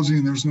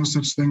acknowledging there's no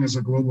such thing as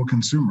a global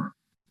consumer,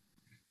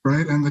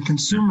 right? And the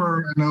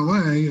consumer in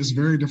LA is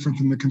very different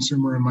than the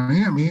consumer in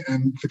Miami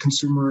and the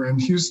consumer in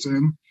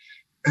Houston.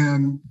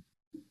 And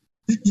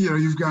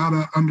you've got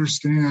to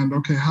understand,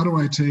 okay, how do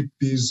I take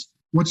these?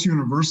 What's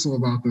universal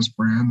about this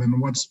brand,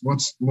 and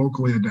what's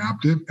locally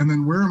adaptive, and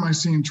then where am I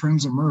seeing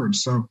trends emerge?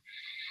 So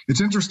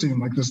it's interesting,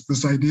 like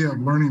this idea of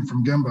learning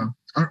from Gemba.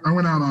 I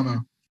went out on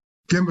a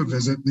Gemba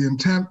visit. The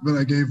intent that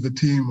I gave the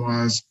team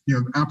was,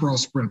 Aperol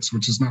Spritz,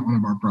 which is not one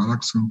of our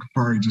products, and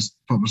Campari just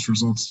published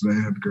results today,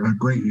 had a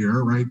great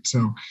year, right?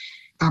 So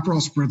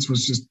Aperol Spritz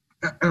was just,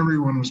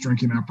 everyone was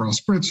drinking Aperol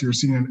Spritz. You're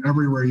seeing it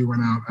everywhere you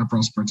went out,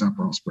 Aperol Spritz,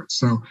 Aperol Spritz.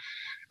 So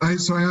I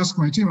asked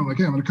my team, I'm like,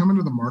 hey, I'm going to come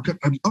into the market.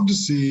 I'd love to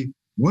see,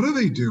 what are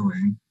they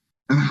doing,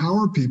 and how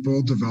are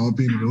people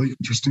developing really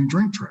interesting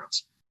drink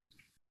trends?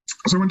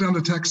 So I went down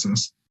to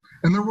Texas,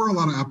 and there were a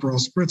lot of Aperol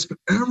Spritz, but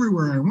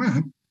everywhere I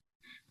went,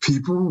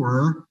 people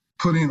were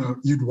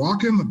you'd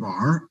walk in the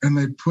bar, and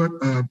they'd put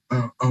a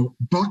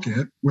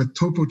bucket with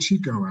Topo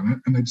Chico in it,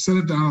 and they'd set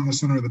it down in the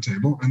center of the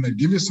table, and they'd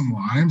give you some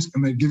limes,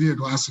 and they'd give you a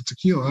glass of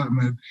tequila,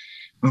 and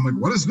I'm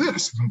like, what is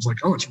this? And I was like,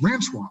 oh, it's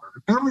ranch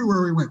water.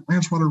 Everywhere we went,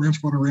 ranch water,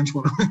 ranch water, ranch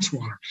water, ranch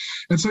water.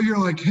 And so you're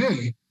like,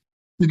 hey,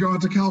 you go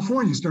out to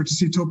California, you start to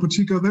see Topo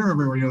Chico there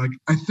everywhere. You're like,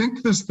 I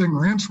think this thing,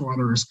 ranch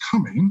water, is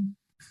coming.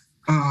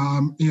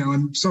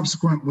 And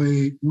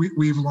subsequently,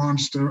 we've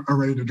launched a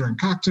ready-to-drink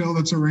cocktail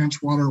that's a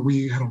ranch water.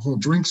 We had a whole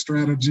drink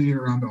strategy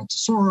around El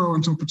Tesoro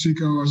and Topo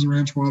Chico as a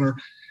ranch water.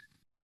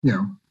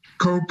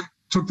 Coke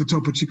took the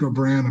Topo Chico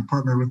brand and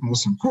partnered with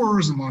Molson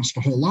Coors and launched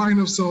a whole line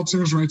of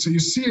seltzers, right? So you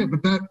see it,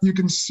 but that you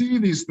can see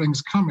these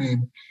things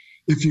coming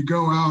if you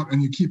go out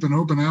and you keep an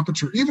open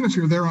aperture, even if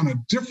you're there on a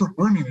different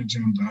learning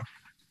agenda.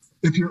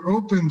 If you're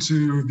open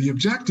to, the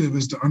objective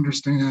is to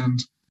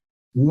understand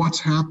what's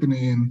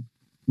happening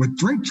with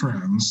drink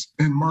trends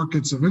in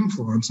markets of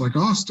influence like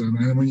Austin.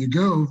 And when you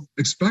go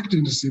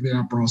expecting to see the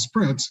Aperol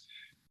Spritz,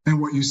 and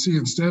what you see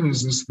instead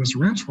is this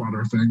ranch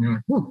water thing, you're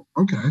like, whoa,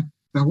 okay,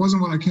 that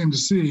wasn't what I came to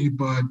see,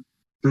 but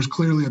there's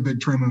clearly a big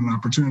trend and an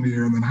opportunity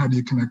here. And then how do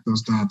you connect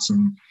those dots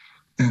and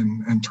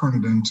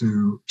turn it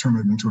into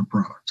a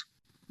product?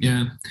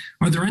 Yeah.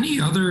 Are there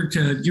any other,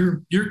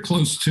 you're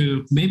close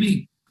to,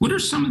 maybe what are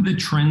some of the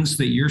trends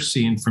that you're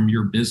seeing from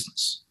your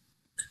business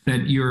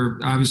that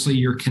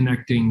you're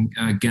connecting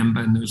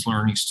Gemba and those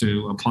learnings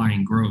to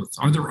applying growth?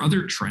 Are there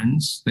other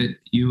trends that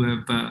you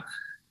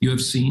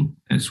have seen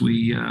as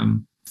we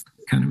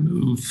kind of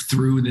move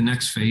through the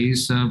next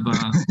phase of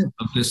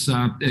this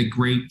a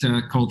great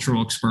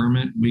cultural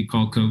experiment we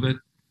call COVID?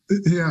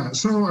 Yeah.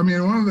 So, I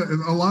mean,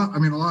 a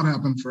lot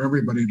happened for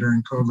everybody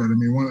during COVID. I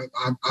mean,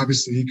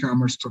 obviously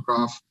e-commerce took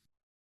off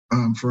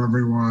for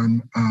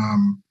everyone.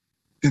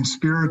 In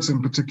spirits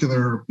in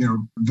particular,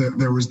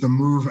 there was the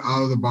move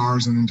out of the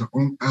bars and into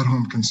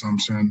at-home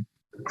consumption.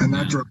 And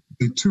that drove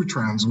two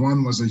trends.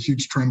 One was a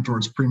huge trend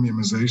towards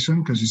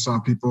premiumization, because you saw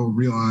people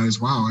realize,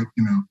 wow,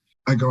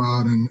 I go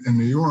out in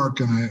New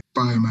York and I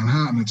buy a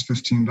Manhattan, it's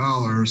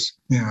 $15,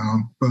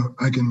 but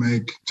I can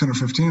make 10 or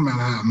 15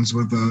 Manhattans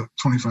with a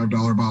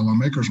 $25 bottle of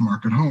Maker's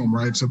Mark at home,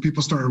 right? So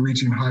people started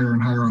reaching higher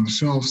and higher on the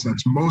shelves.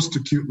 That's most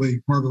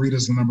acutely, margarita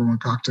is the number one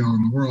cocktail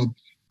in the world,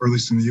 or at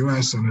least in the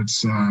US. And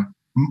it's,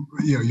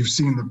 you've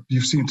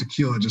seen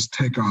tequila just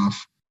take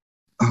off,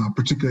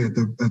 particularly at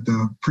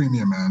the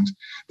premium end.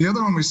 The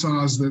other one we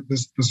saw is that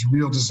this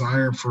real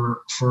desire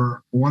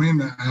for wanting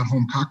the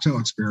at-home cocktail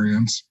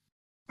experience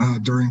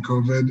during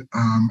COVID,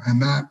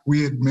 and that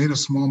we had made a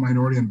small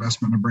minority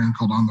investment in a brand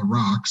called On the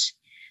Rocks,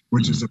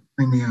 which is a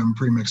premium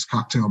premixed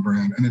cocktail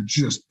brand, and it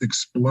just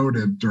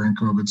exploded during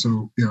COVID.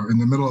 So, in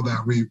the middle of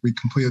that, we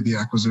completed the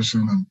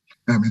acquisition,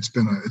 and it's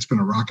been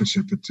a rocket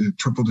ship. It did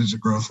triple-digit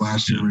growth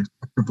last year. We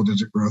expect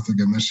triple-digit growth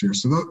again this year.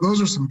 So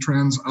those are some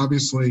trends.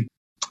 Obviously,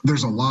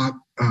 there's a lot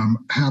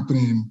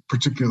happening,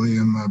 particularly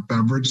in the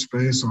beverage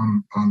space,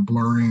 on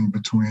blurring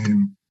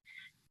between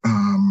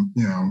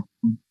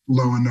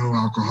low and no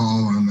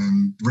alcohol, and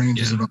then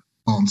ranges of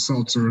alcohol and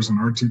seltzers and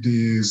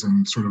RTDs,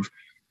 and sort of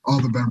all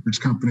the beverage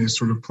companies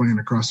sort of playing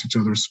across each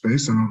other's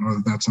space. I don't know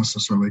that that's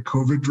necessarily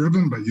COVID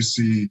driven, but you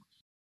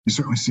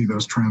certainly see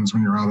those trends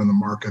when you're out in the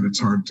market. It's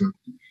hard to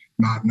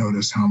not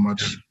notice how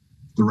much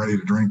the ready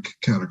to drink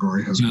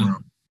category has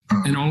grown.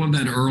 And all of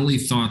that early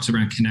thoughts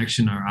around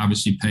connection are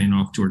obviously paying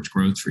off towards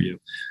growth for you.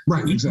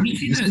 Right, exactly.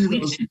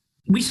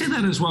 We see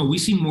that as well. We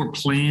see more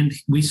planned,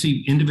 we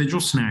see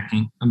individual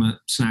snacking. I'm a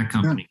snack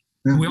company.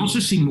 Yeah. We also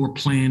see more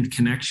planned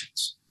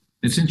connections.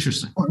 It's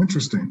interesting. Oh,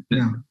 interesting.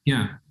 Yeah.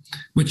 Yeah.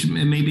 Which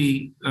may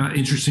be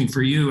interesting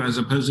for you, as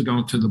opposed to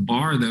going to the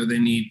bar, though.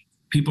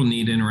 People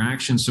need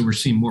interaction. So we're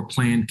seeing more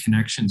planned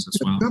connections as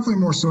well. Definitely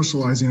more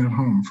socializing at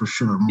home, for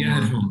sure.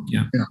 At home.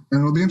 Yeah. And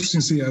it'll be interesting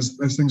to see as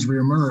things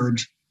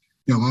reemerge.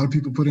 A lot of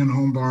people put in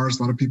home bars.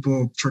 A lot of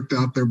people tricked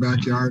out their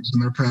backyards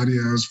and their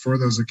patios for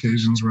those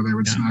occasions where they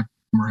would snack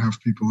or have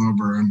people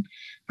over. And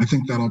I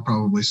think that'll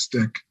probably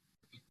stick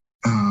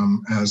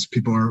as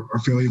people are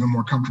feel even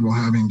more comfortable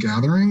having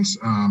gatherings.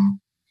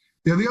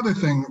 The other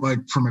thing, like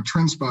from a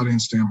trend spotting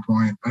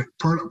standpoint,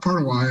 part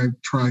of why I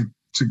try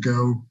to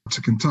go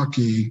to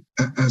Kentucky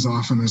as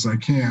often as I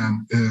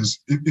can is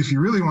if you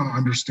really want to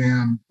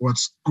understand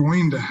what's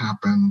going to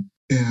happen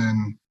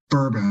in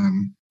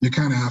bourbon, you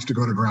kind of have to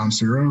go to ground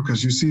zero,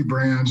 because you see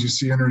brands, you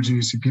see energy,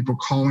 you see people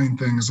calling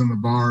things in the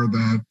bar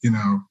that,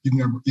 you've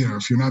never,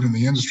 if you're not in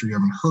the industry, you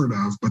haven't heard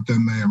of, but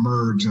then they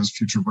emerge as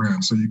future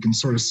brands. So you can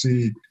sort of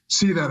see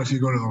that if you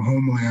go to the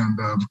homeland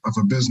of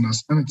a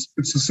business. And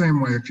it's the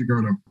same way if you go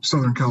to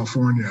Southern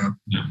California.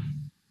 Yeah.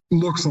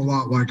 Looks a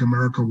lot like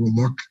America will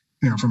look,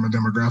 from a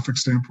demographic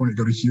standpoint. You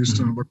go to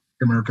Houston, look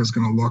like America's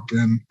going to look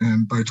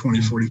and by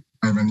 2045,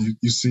 and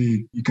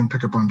you can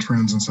pick up on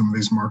trends in some of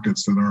these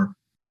markets that are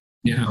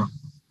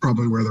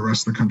probably where the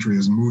rest of the country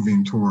is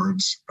moving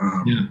towards,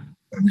 and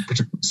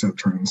particularly set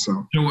trends.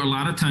 So a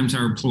lot of times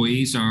our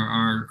employees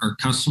are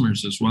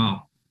customers as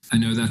well. I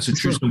know that's a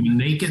true. So when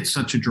they get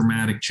such a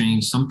dramatic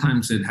change,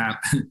 sometimes it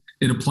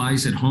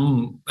applies at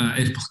home.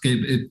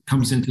 It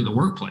comes into the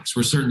workplace.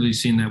 We're certainly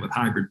seeing that with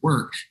hybrid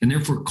work, and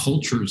therefore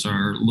cultures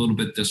are a little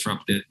bit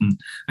disrupted. And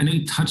I know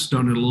you touched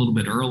on it a little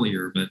bit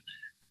earlier, but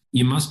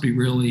you must be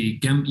really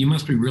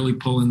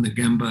pulling the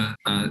Gemba,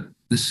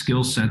 the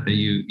skill set that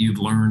you've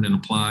learned and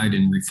applied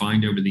and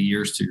refined over the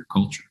years to your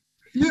culture.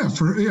 Yeah,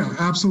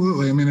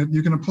 absolutely. I mean,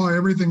 you can apply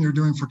everything you're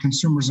doing for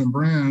consumers and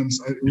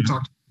brands. We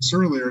talked about this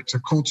earlier, to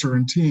culture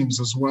and teams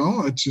as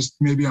well. It's just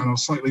maybe on a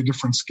slightly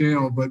different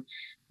scale, but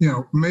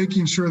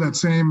making sure that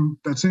same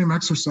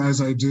exercise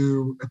I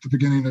do at the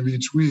beginning of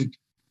each week,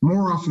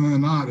 more often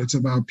than not, it's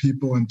about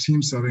people and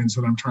team settings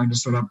that I'm trying to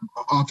set up.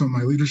 Often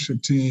my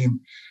leadership team,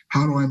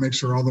 how do I make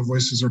sure all the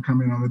voices are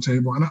coming on the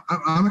table?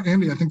 And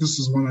Andy, I think this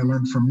is one I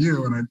learned from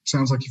you, and it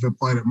sounds like you've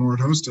applied it more at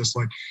Hostess.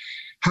 Like,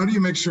 how do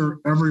you make sure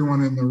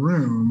everyone in the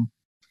room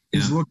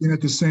is looking at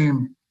the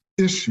same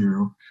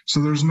issue.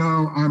 So there's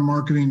no, I'm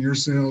marketing, your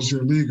sales,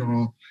 your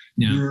legal,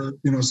 your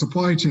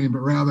supply chain, but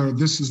rather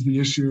this is the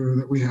issue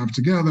that we have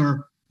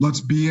together. Let's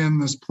be in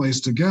this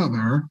place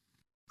together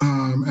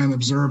and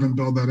observe and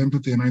build that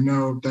empathy. And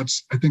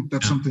I think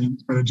that's something you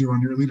try to do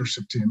on your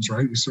leadership teams,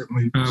 right? You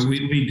certainly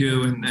we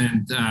do,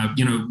 and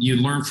you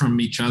learn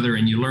from each other,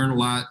 and you learn a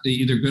lot,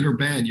 either good or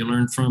bad. You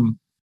learn from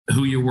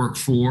who you work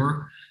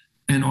for.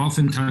 And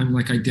oftentimes,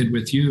 like I did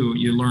with you,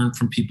 you learn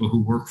from people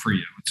who work for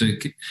you.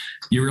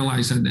 You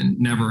realize that it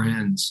never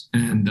ends.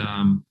 And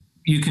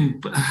you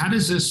could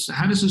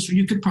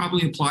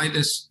probably apply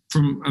this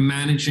from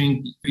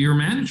managing your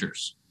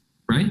managers,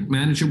 right?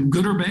 Manage them,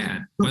 good or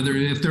bad. Whether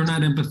if they're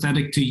not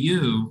empathetic to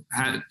you,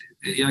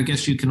 I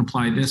guess you can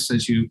apply this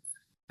as you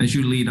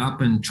lead up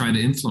and try to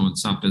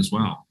influence up as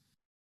well.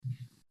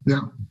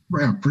 Yeah,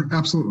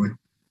 absolutely.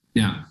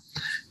 Yeah.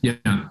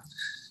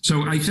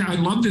 So I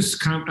love this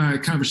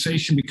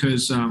conversation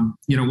because,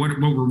 what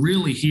we're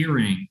really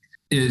hearing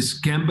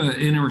is Gemba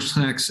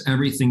intersects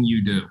everything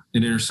you do.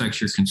 It intersects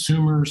your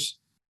consumers.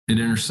 It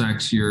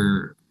intersects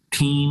your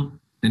team.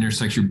 It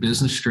intersects your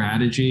business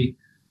strategy.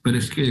 But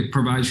it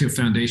provides you a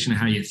foundation of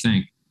how you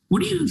think.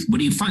 What do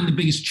you find the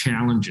biggest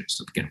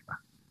challenges of Gemba?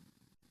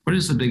 What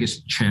is the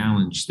biggest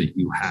challenge that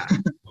you have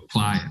to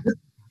apply it?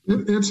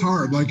 It's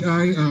hard. Like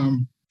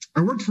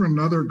I worked for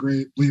another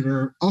great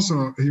leader.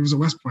 Also, he was a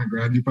West Point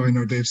grad. You probably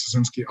know Dave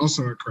Szynski,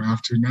 also at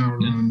Kraft, who now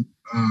run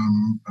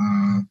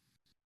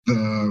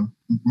the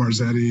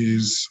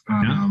Marzetti's.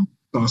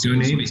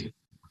 Navy.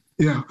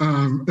 Yeah.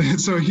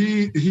 So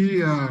he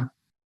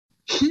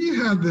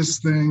had this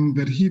thing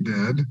that he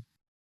did,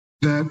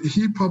 that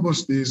he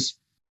published these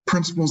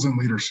principles in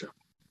leadership.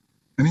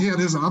 And he had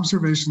his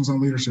observations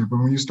on leadership.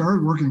 And when you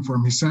started working for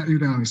him, he sat you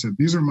down. He said,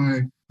 these are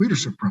my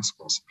leadership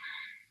principles.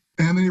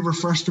 And then he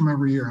refreshed them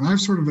every year. And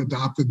I've sort of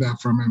adopted that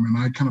from him. And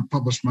I kind of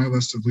published my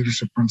list of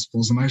leadership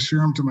principles, and I share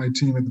them to my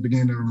team at the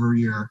beginning of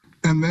every year.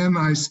 And then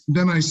I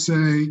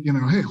say,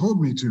 hey,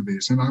 hold me to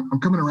these. And I'm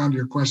coming around to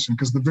your question,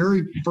 because the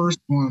very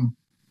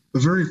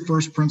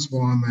first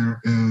principle on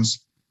there is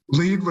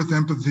lead with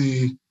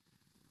empathy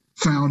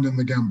found in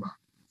the Gemba.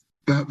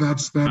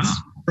 That's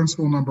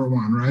principle number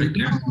one, right?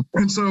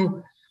 And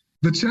so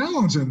the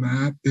challenge in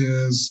that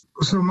is,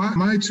 so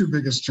my two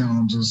biggest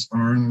challenges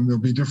are, and they'll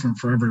be different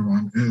for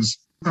everyone, is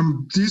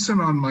I'm decent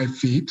on my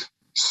feet.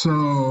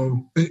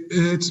 So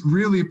it's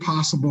really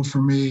possible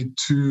for me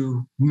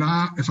to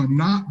not, if I'm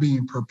not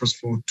being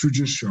purposeful, to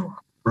just show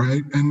up,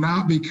 right? And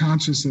not be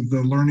conscious of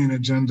the learning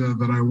agenda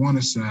that I want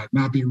to set,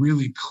 not be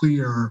really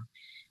clear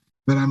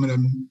that I'm going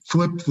to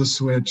flip the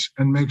switch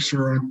and make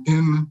sure I'm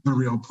in the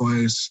real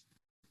place,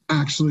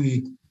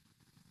 actually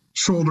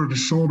shoulder to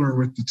shoulder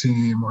with the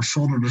team, or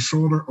shoulder to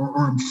shoulder,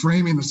 or I'm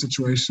framing the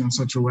situation in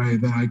such a way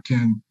that I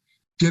can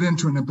get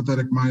into an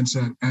empathetic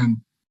mindset and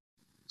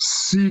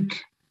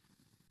seek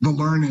the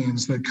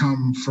learnings that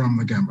come from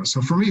the Gemba.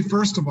 So for me,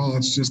 first of all,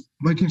 it's just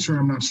making sure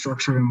I'm not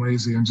structured and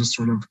lazy and just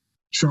sort of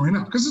showing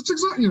up, because it's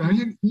you're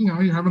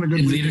having a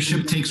good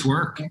leadership takes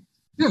work.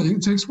 Yeah,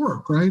 it takes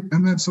work, right?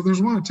 And then so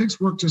there's one, it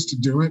takes work just to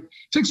do it.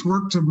 It takes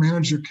work to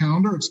manage your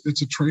calendar.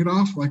 It's a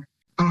trade-off. Like,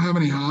 I don't have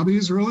any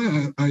hobbies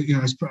really.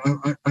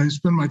 I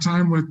spend my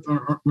time with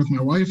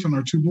my wife and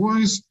our two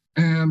boys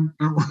and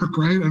at work,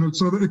 right? And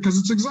so because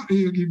it's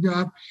you've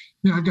got,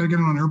 I've got to get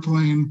on an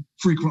airplane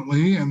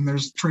frequently, and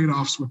there's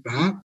trade-offs with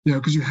that,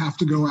 because you have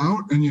to go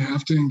out and you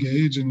have to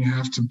engage and you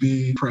have to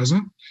be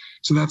present.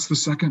 So that's the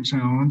second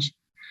challenge.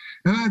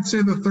 And I'd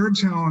say the third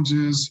challenge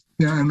is,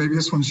 and maybe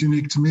this one's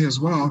unique to me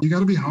as well, you got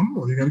to be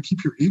humble. You got to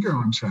keep your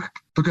ego in check,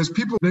 because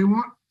people, they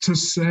want to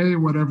say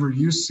whatever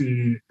you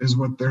see is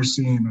what they're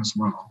seeing as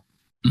well.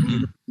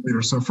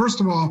 Mm-hmm. So first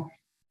of all,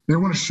 they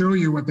want to show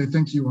you what they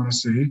think you want to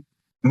see,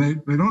 and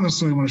they don't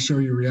necessarily want to show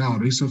you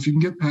reality. So if you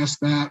can get past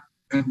that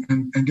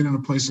and get in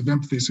a place of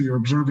empathy, so you're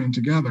observing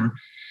together.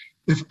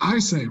 If I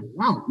say,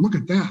 wow, look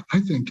at that, I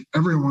think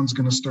everyone's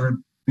going to start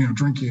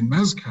drinking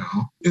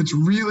mezcal, it's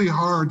really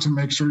hard to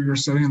make sure you're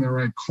setting the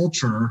right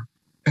culture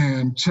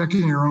and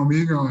checking your own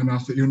ego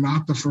enough that you're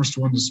not the first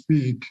one to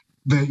speak,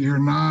 that you're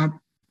not,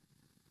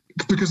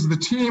 because the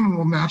team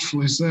will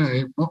naturally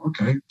say, well,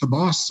 okay, the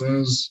boss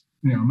says,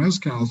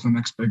 mezcal is the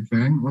next big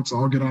thing. Let's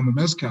all get on the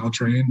mezcal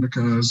train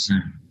because,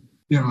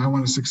 I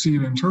want to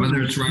succeed internally.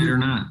 Whether it's right or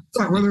not.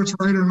 Whether it's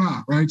right or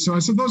not, right? So I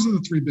said, those are the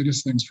three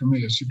biggest things for me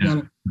is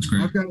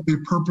I've got to be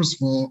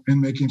purposeful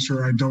in making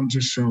sure I don't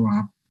just show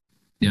up.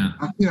 Yeah.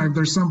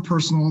 There's some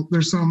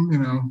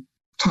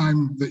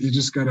time that you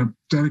just got to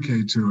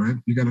dedicate to it.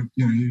 You got to,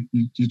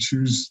 you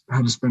choose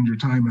how to spend your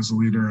time as a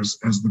leader as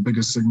the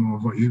biggest signal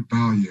of what you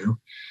value.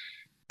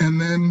 And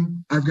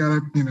then I've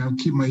got to,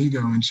 keep my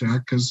ego in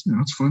check, because,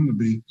 it's fun to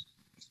be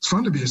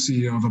a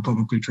CEO of a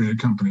publicly traded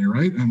company,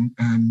 right? And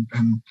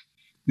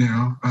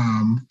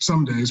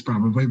some days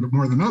probably, but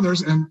more than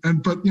others.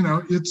 But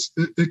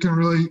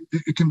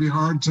it can be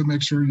hard to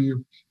make sure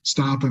you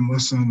stop and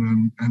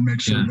listen and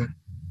make sure that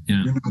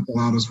you're not the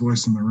loudest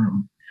voice in the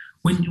room.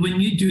 When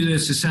you do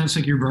this, it sounds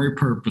like you're very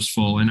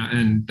purposeful,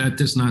 and that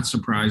does not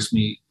surprise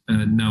me,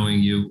 knowing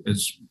you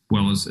as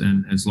well as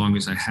long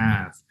as I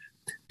have.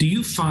 Do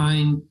you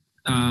find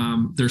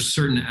there's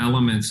certain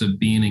elements of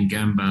being in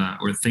Gemba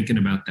or thinking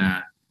about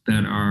that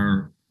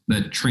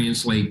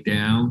translate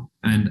down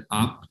and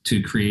up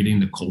to creating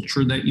the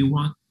culture that you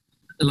want?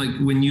 Like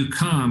when you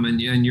come and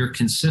you're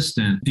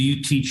consistent, do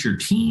you teach your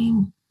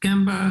team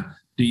Gemba?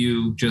 Do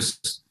you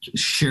just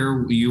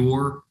share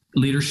your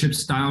leadership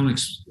style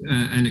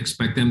and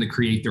expect them to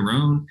create their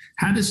own?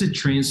 How does it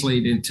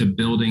translate into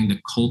building the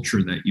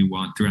culture that you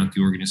want throughout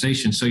the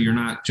organization? So you're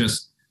not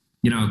just,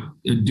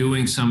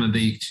 doing some of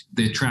the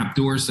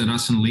trapdoors that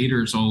us as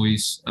leaders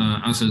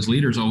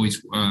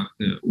always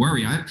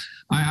worry.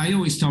 I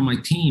always tell my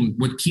team,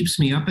 what keeps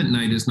me up at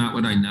night is not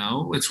what I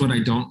know, it's what I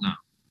don't know.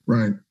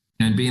 Right.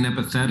 And being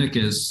empathetic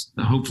is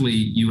hopefully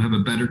you have a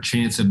better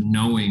chance of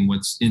knowing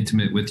what's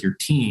intimate with your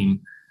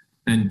team,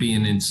 and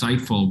being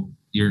insightful,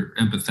 you're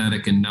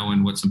empathetic and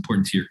knowing what's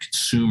important to your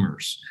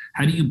consumers.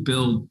 How do you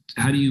build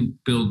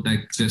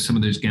some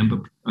of those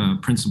Gemba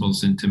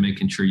principles into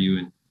making sure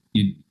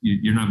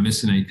you're not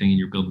missing anything and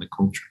you're building a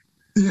culture?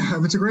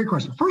 Yeah, it's a great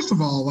question. First of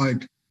all,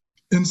 like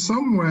in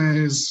some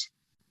ways,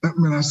 I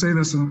mean, I say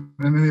this and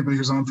anybody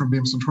who's on from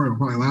Beam Suntory will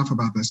probably laugh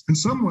about this. In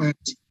some ways,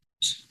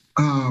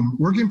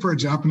 working for a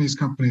Japanese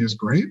company is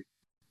great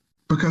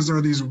because there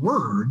are these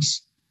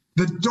words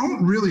that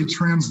don't really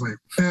translate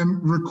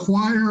and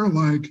require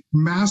like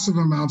massive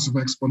amounts of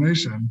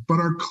explanation, but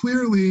are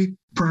clearly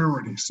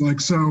priorities. Like,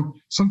 so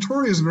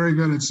Suntory is very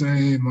good at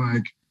saying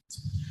like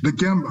the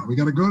Gemba, we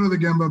got to go to the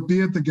Gemba,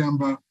 be at the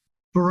Gemba,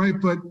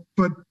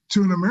 but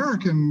to an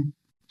American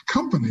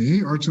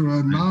company or to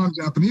a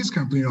non-Japanese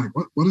company, like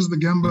what is the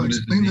Gemba?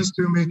 Explain this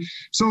to me.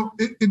 So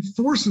it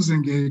forces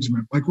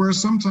engagement. Like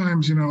whereas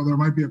sometimes, there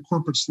might be a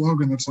corporate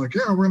slogan that's like,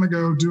 yeah, we're going to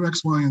go do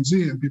X, Y, and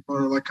Z. And people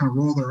are like kind of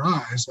roll their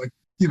eyes. Like,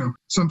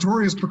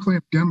 Suntory has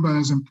proclaimed Gemba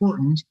as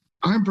important.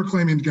 I'm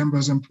proclaiming Gemba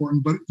as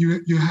important, but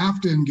you have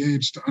to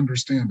engage to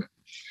understand it.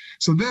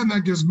 So then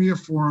that gives me a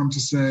forum to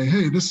say,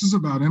 hey, this is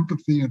about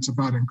empathy. It's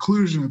about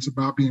inclusion. It's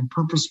about being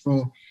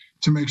purposeful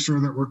to make sure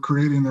that we're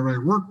creating the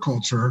right work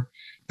culture.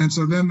 And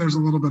so then there's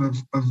a little bit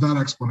of that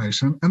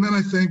explanation. And then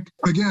I think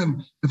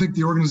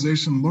the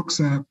organization looks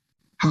at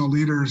how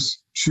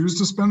leaders choose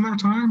to spend their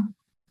time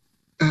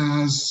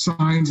as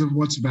signs of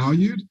what's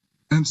valued.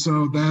 And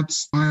so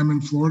that's why I'm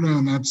in Florida,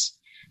 and that's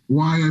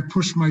why I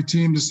push my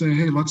team to say,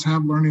 hey, let's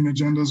have learning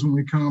agendas when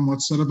we come.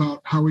 Let's set about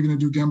how we're going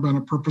to do Gemba in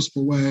a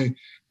purposeful way.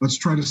 Let's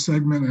try to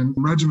segment and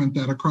regiment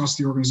that across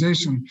the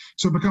organization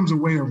so it becomes a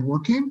way of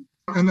working.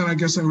 And then I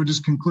guess I would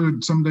just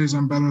conclude, some days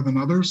I'm better than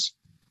others.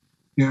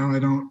 I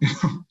don't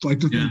like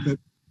to think that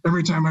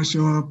every time I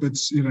show up,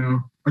 it's,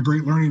 a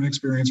great learning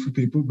experience for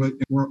people, but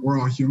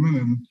we're all human.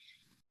 And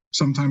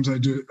sometimes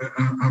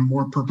I'm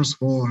more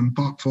purposeful and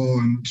thoughtful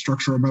and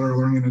structure a better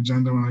learning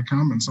agenda when I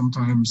come. And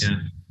sometimes,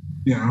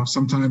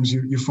 sometimes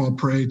you fall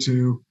prey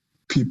to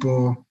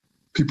people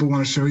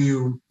want to show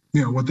you,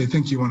 what they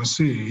think you want to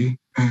see.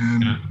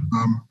 And,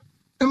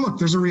 and look,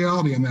 there's a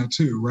reality in that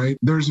too, right?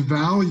 There's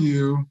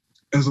value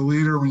as a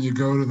leader when you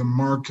go to the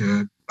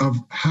market of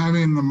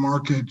having the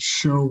market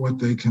show what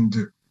they can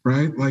do,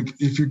 right? Like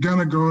if you're going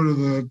to go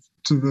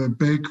to the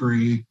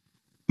bakery,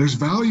 there's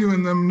value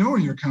in them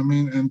knowing you're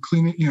coming and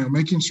cleaning,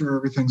 making sure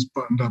everything's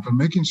buttoned up and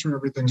making sure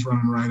everything's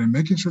running right and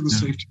making sure the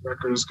safety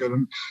record is good.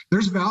 And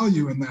there's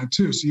value in that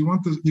too. So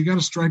you got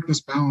to strike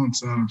this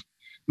balance of,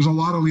 there's a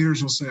lot of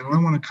leaders will say, oh,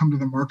 I want to come to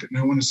the market and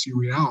I want to see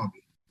reality.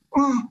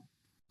 Well,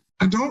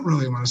 I don't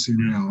really want to see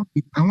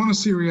reality. I want to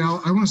see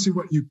reality. I want to see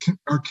what you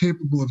are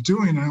capable of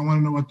doing. And I want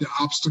to know what the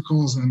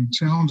obstacles and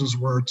challenges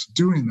were to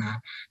doing that.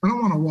 I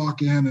don't want to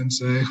walk in and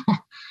say,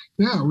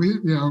 we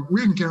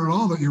didn't care at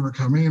all that you were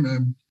coming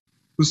and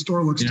the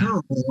store looks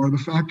terrible, or the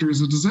factory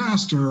is a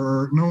disaster,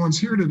 or no one's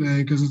here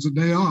today because it's a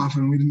day off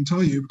and we didn't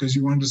tell you because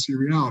you wanted to see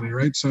reality,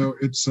 right? So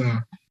it's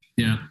a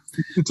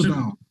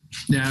balance.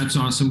 Yeah, that's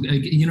awesome.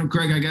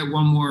 Greg, I got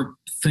one more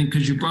thing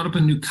because you brought up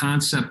a new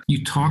concept.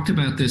 You talked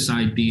about this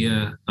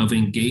idea of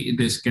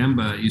this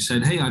Gemba. You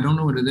said, hey, I don't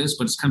know what it is,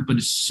 but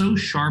it's so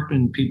sharp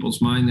in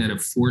people's mind that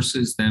it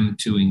forces them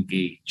to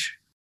engage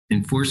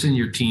and forcing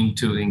your team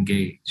to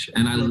engage.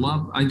 And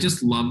I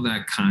just love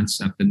that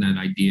concept and that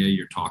idea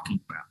you're talking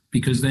about,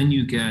 because then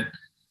you have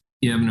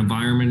an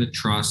environment of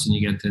trust and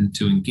you get them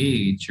to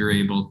engage. You're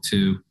able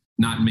to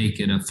not make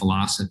it a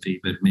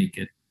philosophy, but make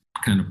it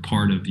kind of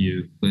part of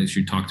you, as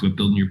you talked about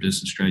building your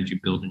business strategy,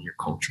 building your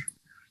culture.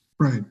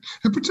 Right.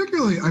 And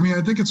particularly,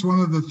 I think it's one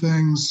of the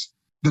things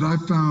that I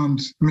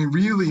found,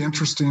 really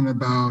interesting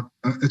about,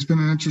 it's been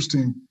an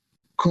interesting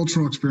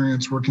cultural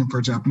experience working for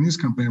a Japanese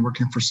company and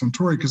working for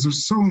Suntory, because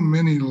there's so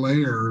many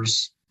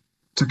layers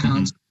to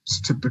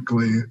concepts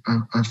typically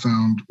I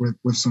found with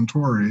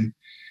Suntory.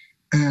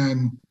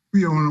 And,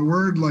 when a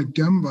word like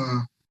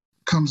Gemba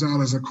comes out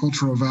as a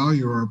cultural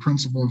value or a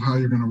principle of how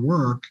you're going to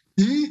work,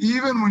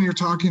 even when you're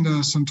talking to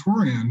a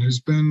Suntorian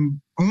who's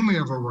only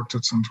ever worked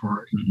at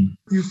Suntory,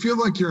 you feel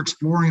like you're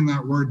exploring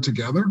that word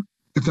together,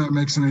 if that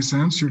makes any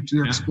sense.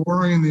 You're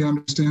exploring the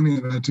understanding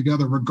of that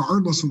together,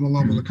 regardless of the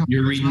level of the company.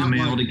 You're reading the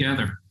mail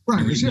together.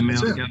 Right.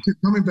 It's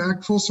coming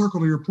back full circle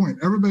to your point.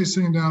 Everybody's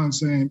sitting down and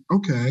saying,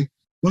 okay,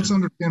 let's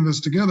understand this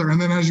together.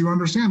 And then as you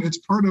understand, it's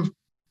part of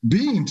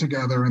being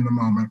together in the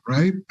moment,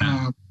 right?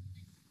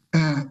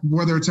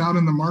 Whether it's out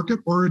in the market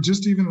or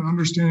just even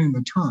understanding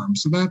the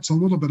terms. So that's a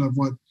little bit of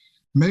what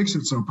makes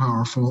it so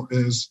powerful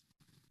is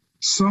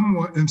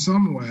somewhat in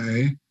some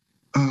way,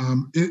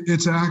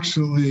 it's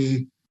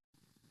actually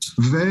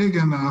vague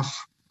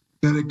enough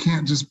that it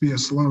can't just be a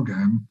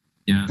slogan.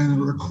 Yeah. And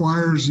it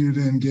requires you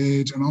to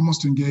engage and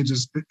almost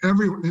engages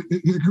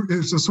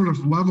it's a sort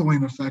of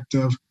leveling effect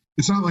of,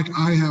 it's not like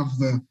I have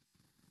the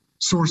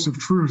source of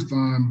truth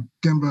on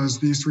Gemba is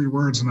these 3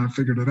 words and I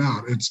figured it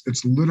out.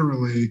 It's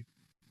literally,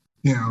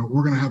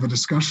 we're going to have a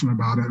discussion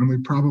about it and we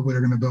probably are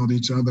going to build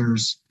each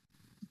other's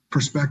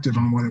perspective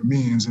on what it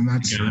means. And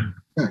that's,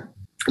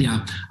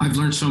 Yeah, I've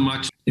learned so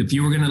much. If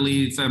you were going to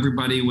leave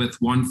everybody with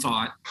one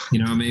thought,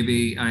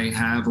 maybe I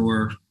have,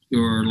 or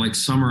like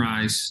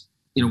summarize,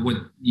 what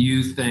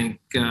you think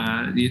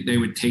they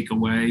would take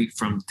away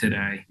from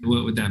today,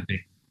 what would that be?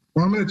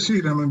 Well, I'm going to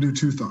cheat. I'm going to do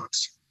 2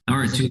 thoughts. All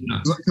right, 2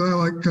 thoughts.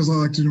 Because I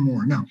like to do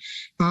more. No.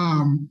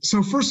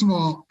 So first of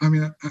all,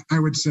 I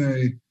would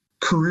say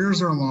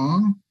careers are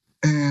long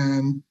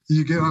and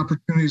you get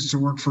opportunities to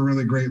work for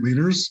really great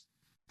leaders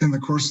in the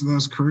course of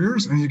those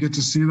careers, and you get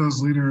to see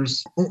those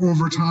leaders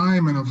over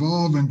time and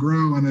evolve and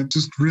grow, and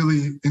just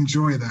really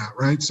enjoy that,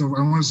 right? So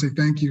I want to say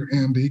thank you,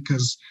 Andy,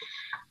 because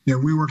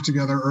we worked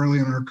together early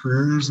in our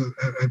careers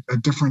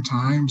at different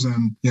times,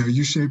 and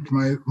you shaped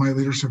my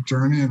leadership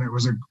journey, and it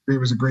was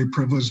a great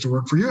privilege to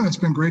work for you. And it's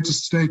been great to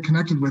stay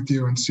connected with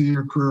you and see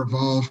your career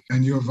evolve,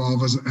 and you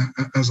evolve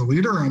as a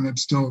leader, and it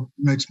still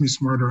makes me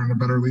smarter and a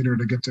better leader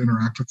to get to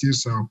interact with you.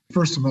 So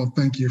first of all,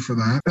 thank you for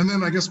that. And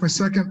then I guess my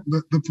second,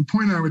 the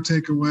point I would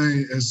take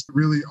away is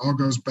really all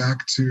goes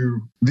back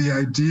to the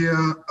idea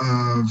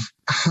of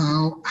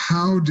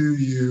how do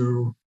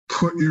you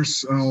put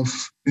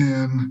yourself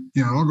in,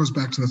 it all goes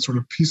back to that sort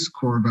of Peace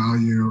Corps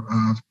value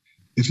of,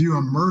 if you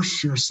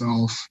immerse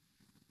yourself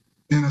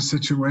in a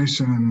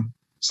situation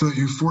so that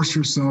you force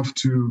yourself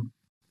to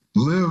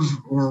live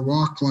or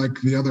walk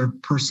like the other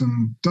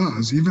person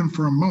does, even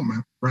for a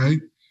moment, right?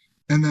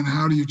 And then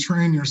how do you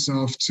train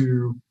yourself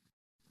to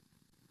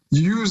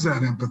use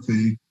that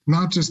empathy,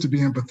 not just to be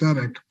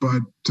empathetic,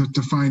 but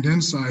to find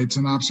insights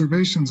and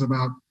observations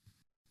about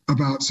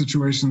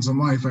situations in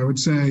life? I would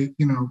say,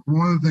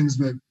 one of the things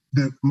that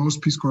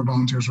most Peace Corps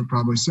volunteers would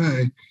probably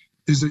say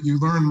is that you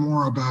learn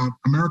more about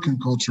American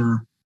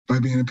culture by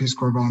being a Peace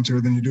Corps volunteer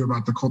than you do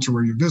about the culture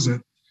where you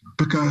visit,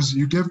 because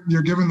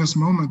you're given this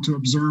moment to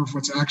observe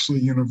what's actually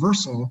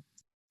universal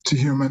to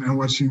human and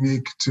what's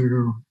unique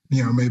to,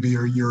 maybe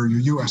your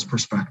U.S.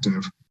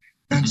 perspective.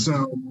 And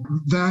so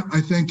that,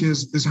 I think,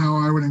 is how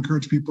I would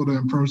encourage people to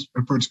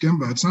approach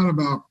Gemba. It's not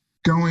about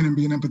going and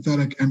being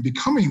empathetic and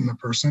becoming the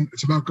person.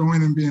 It's about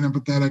going and being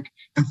empathetic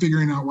and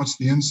figuring out what's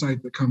the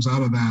insight that comes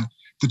out of that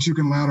you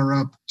can ladder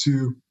up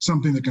to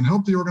something that can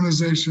help the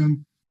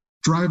organization,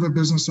 drive a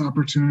business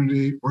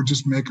opportunity, or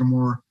just make a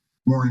more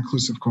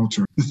inclusive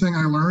culture. The thing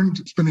I learned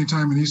spending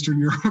time in Eastern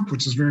Europe,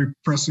 which is very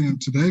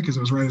prescient today because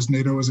it was right as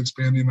NATO was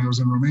expanding and I was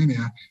in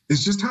Romania,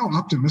 is just how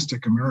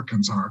optimistic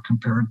Americans are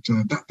compared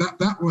to that.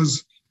 That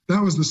was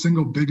the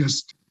single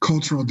biggest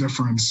cultural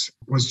difference,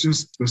 was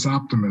just this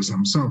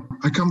optimism. So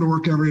I come to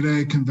work every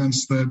day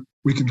convinced that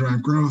we can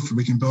drive growth,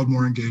 we can build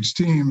more engaged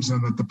teams,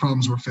 and that the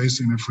problems we're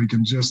facing, if we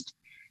can just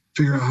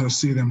figure out how to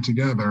see them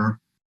together,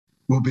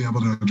 we'll be able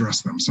to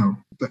address them. So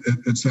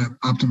it's that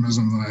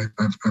optimism that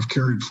I've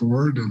carried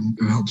forward, and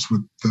it helps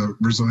with the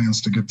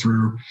resilience to get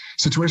through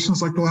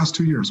situations like the last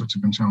 2 years, which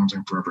have been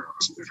challenging for everyone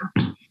as a leader.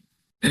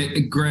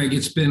 Hey, Greg,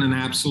 it's been an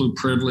absolute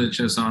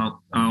privilege, as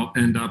I'll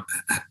end up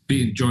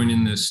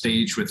joining this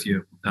stage with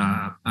you.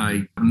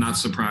 I'm not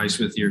surprised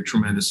with your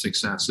tremendous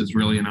success. It's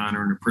really an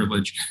honor and a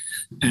privilege.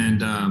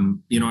 And,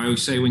 I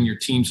always say when your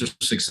teams are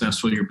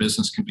successful, your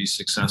business can be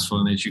successful.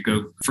 And as you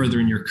go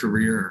further in your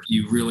career,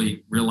 you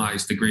really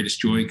realize the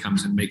greatest joy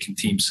comes in making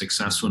teams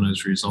successful. And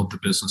as a result, the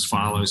business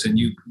follows. And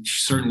you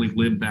certainly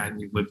lived that, and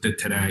you lived it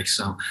today.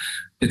 So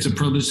it's a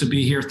privilege to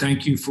be here.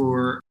 Thank you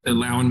for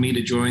allowing me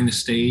to join the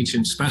stage,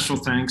 and special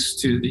thanks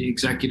to the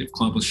Executive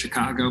Club of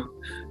Chicago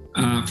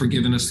for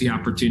giving us the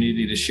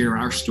opportunity to share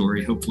our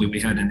story. Hopefully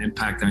we had an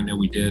impact, I know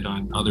we did,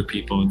 on other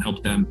people, and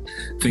help them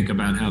think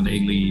about how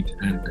they lead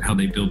and how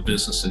they build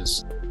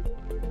businesses.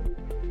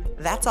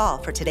 That's all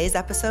for today's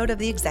episode of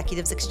the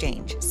Executives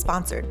Exchange,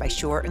 sponsored by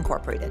Shure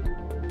Incorporated.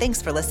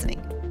 Thanks for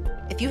listening.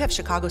 If you have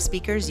Chicago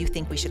speakers you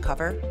think we should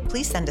cover,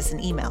 please send us an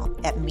email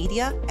at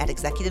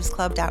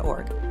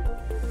media@executivesclub.org.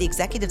 The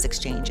Executives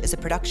Exchange is a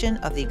production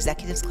of the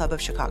Executives Club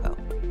of Chicago.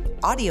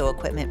 Audio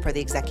equipment for the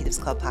Executives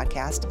Club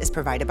podcast is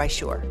provided by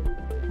Shure.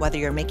 Whether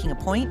you're making a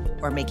point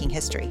or making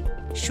history,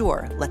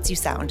 Shure lets you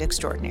sound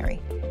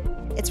extraordinary.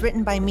 It's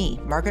written by me,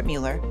 Margaret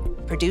Mueller,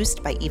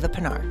 produced by Eva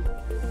Pinar.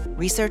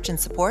 Research and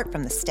support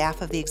from the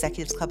staff of the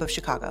Executives Club of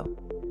Chicago.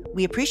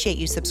 We appreciate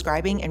you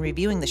subscribing and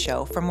reviewing the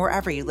show from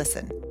wherever you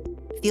listen.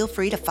 Feel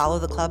free to follow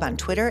the club on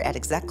Twitter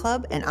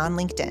 @ExecClub and on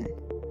LinkedIn.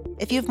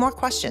 If you have more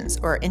questions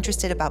or are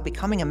interested about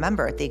becoming a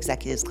member at the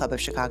Executives Club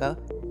of Chicago,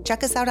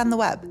 check us out on the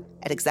web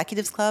at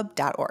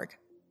executivesclub.org.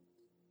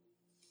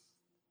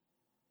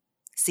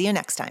 See you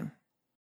next time.